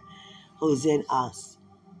who's in us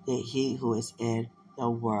than he who is in the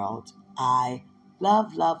world. I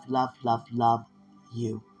love, love, love, love, love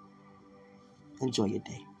you. Enjoy your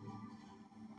day.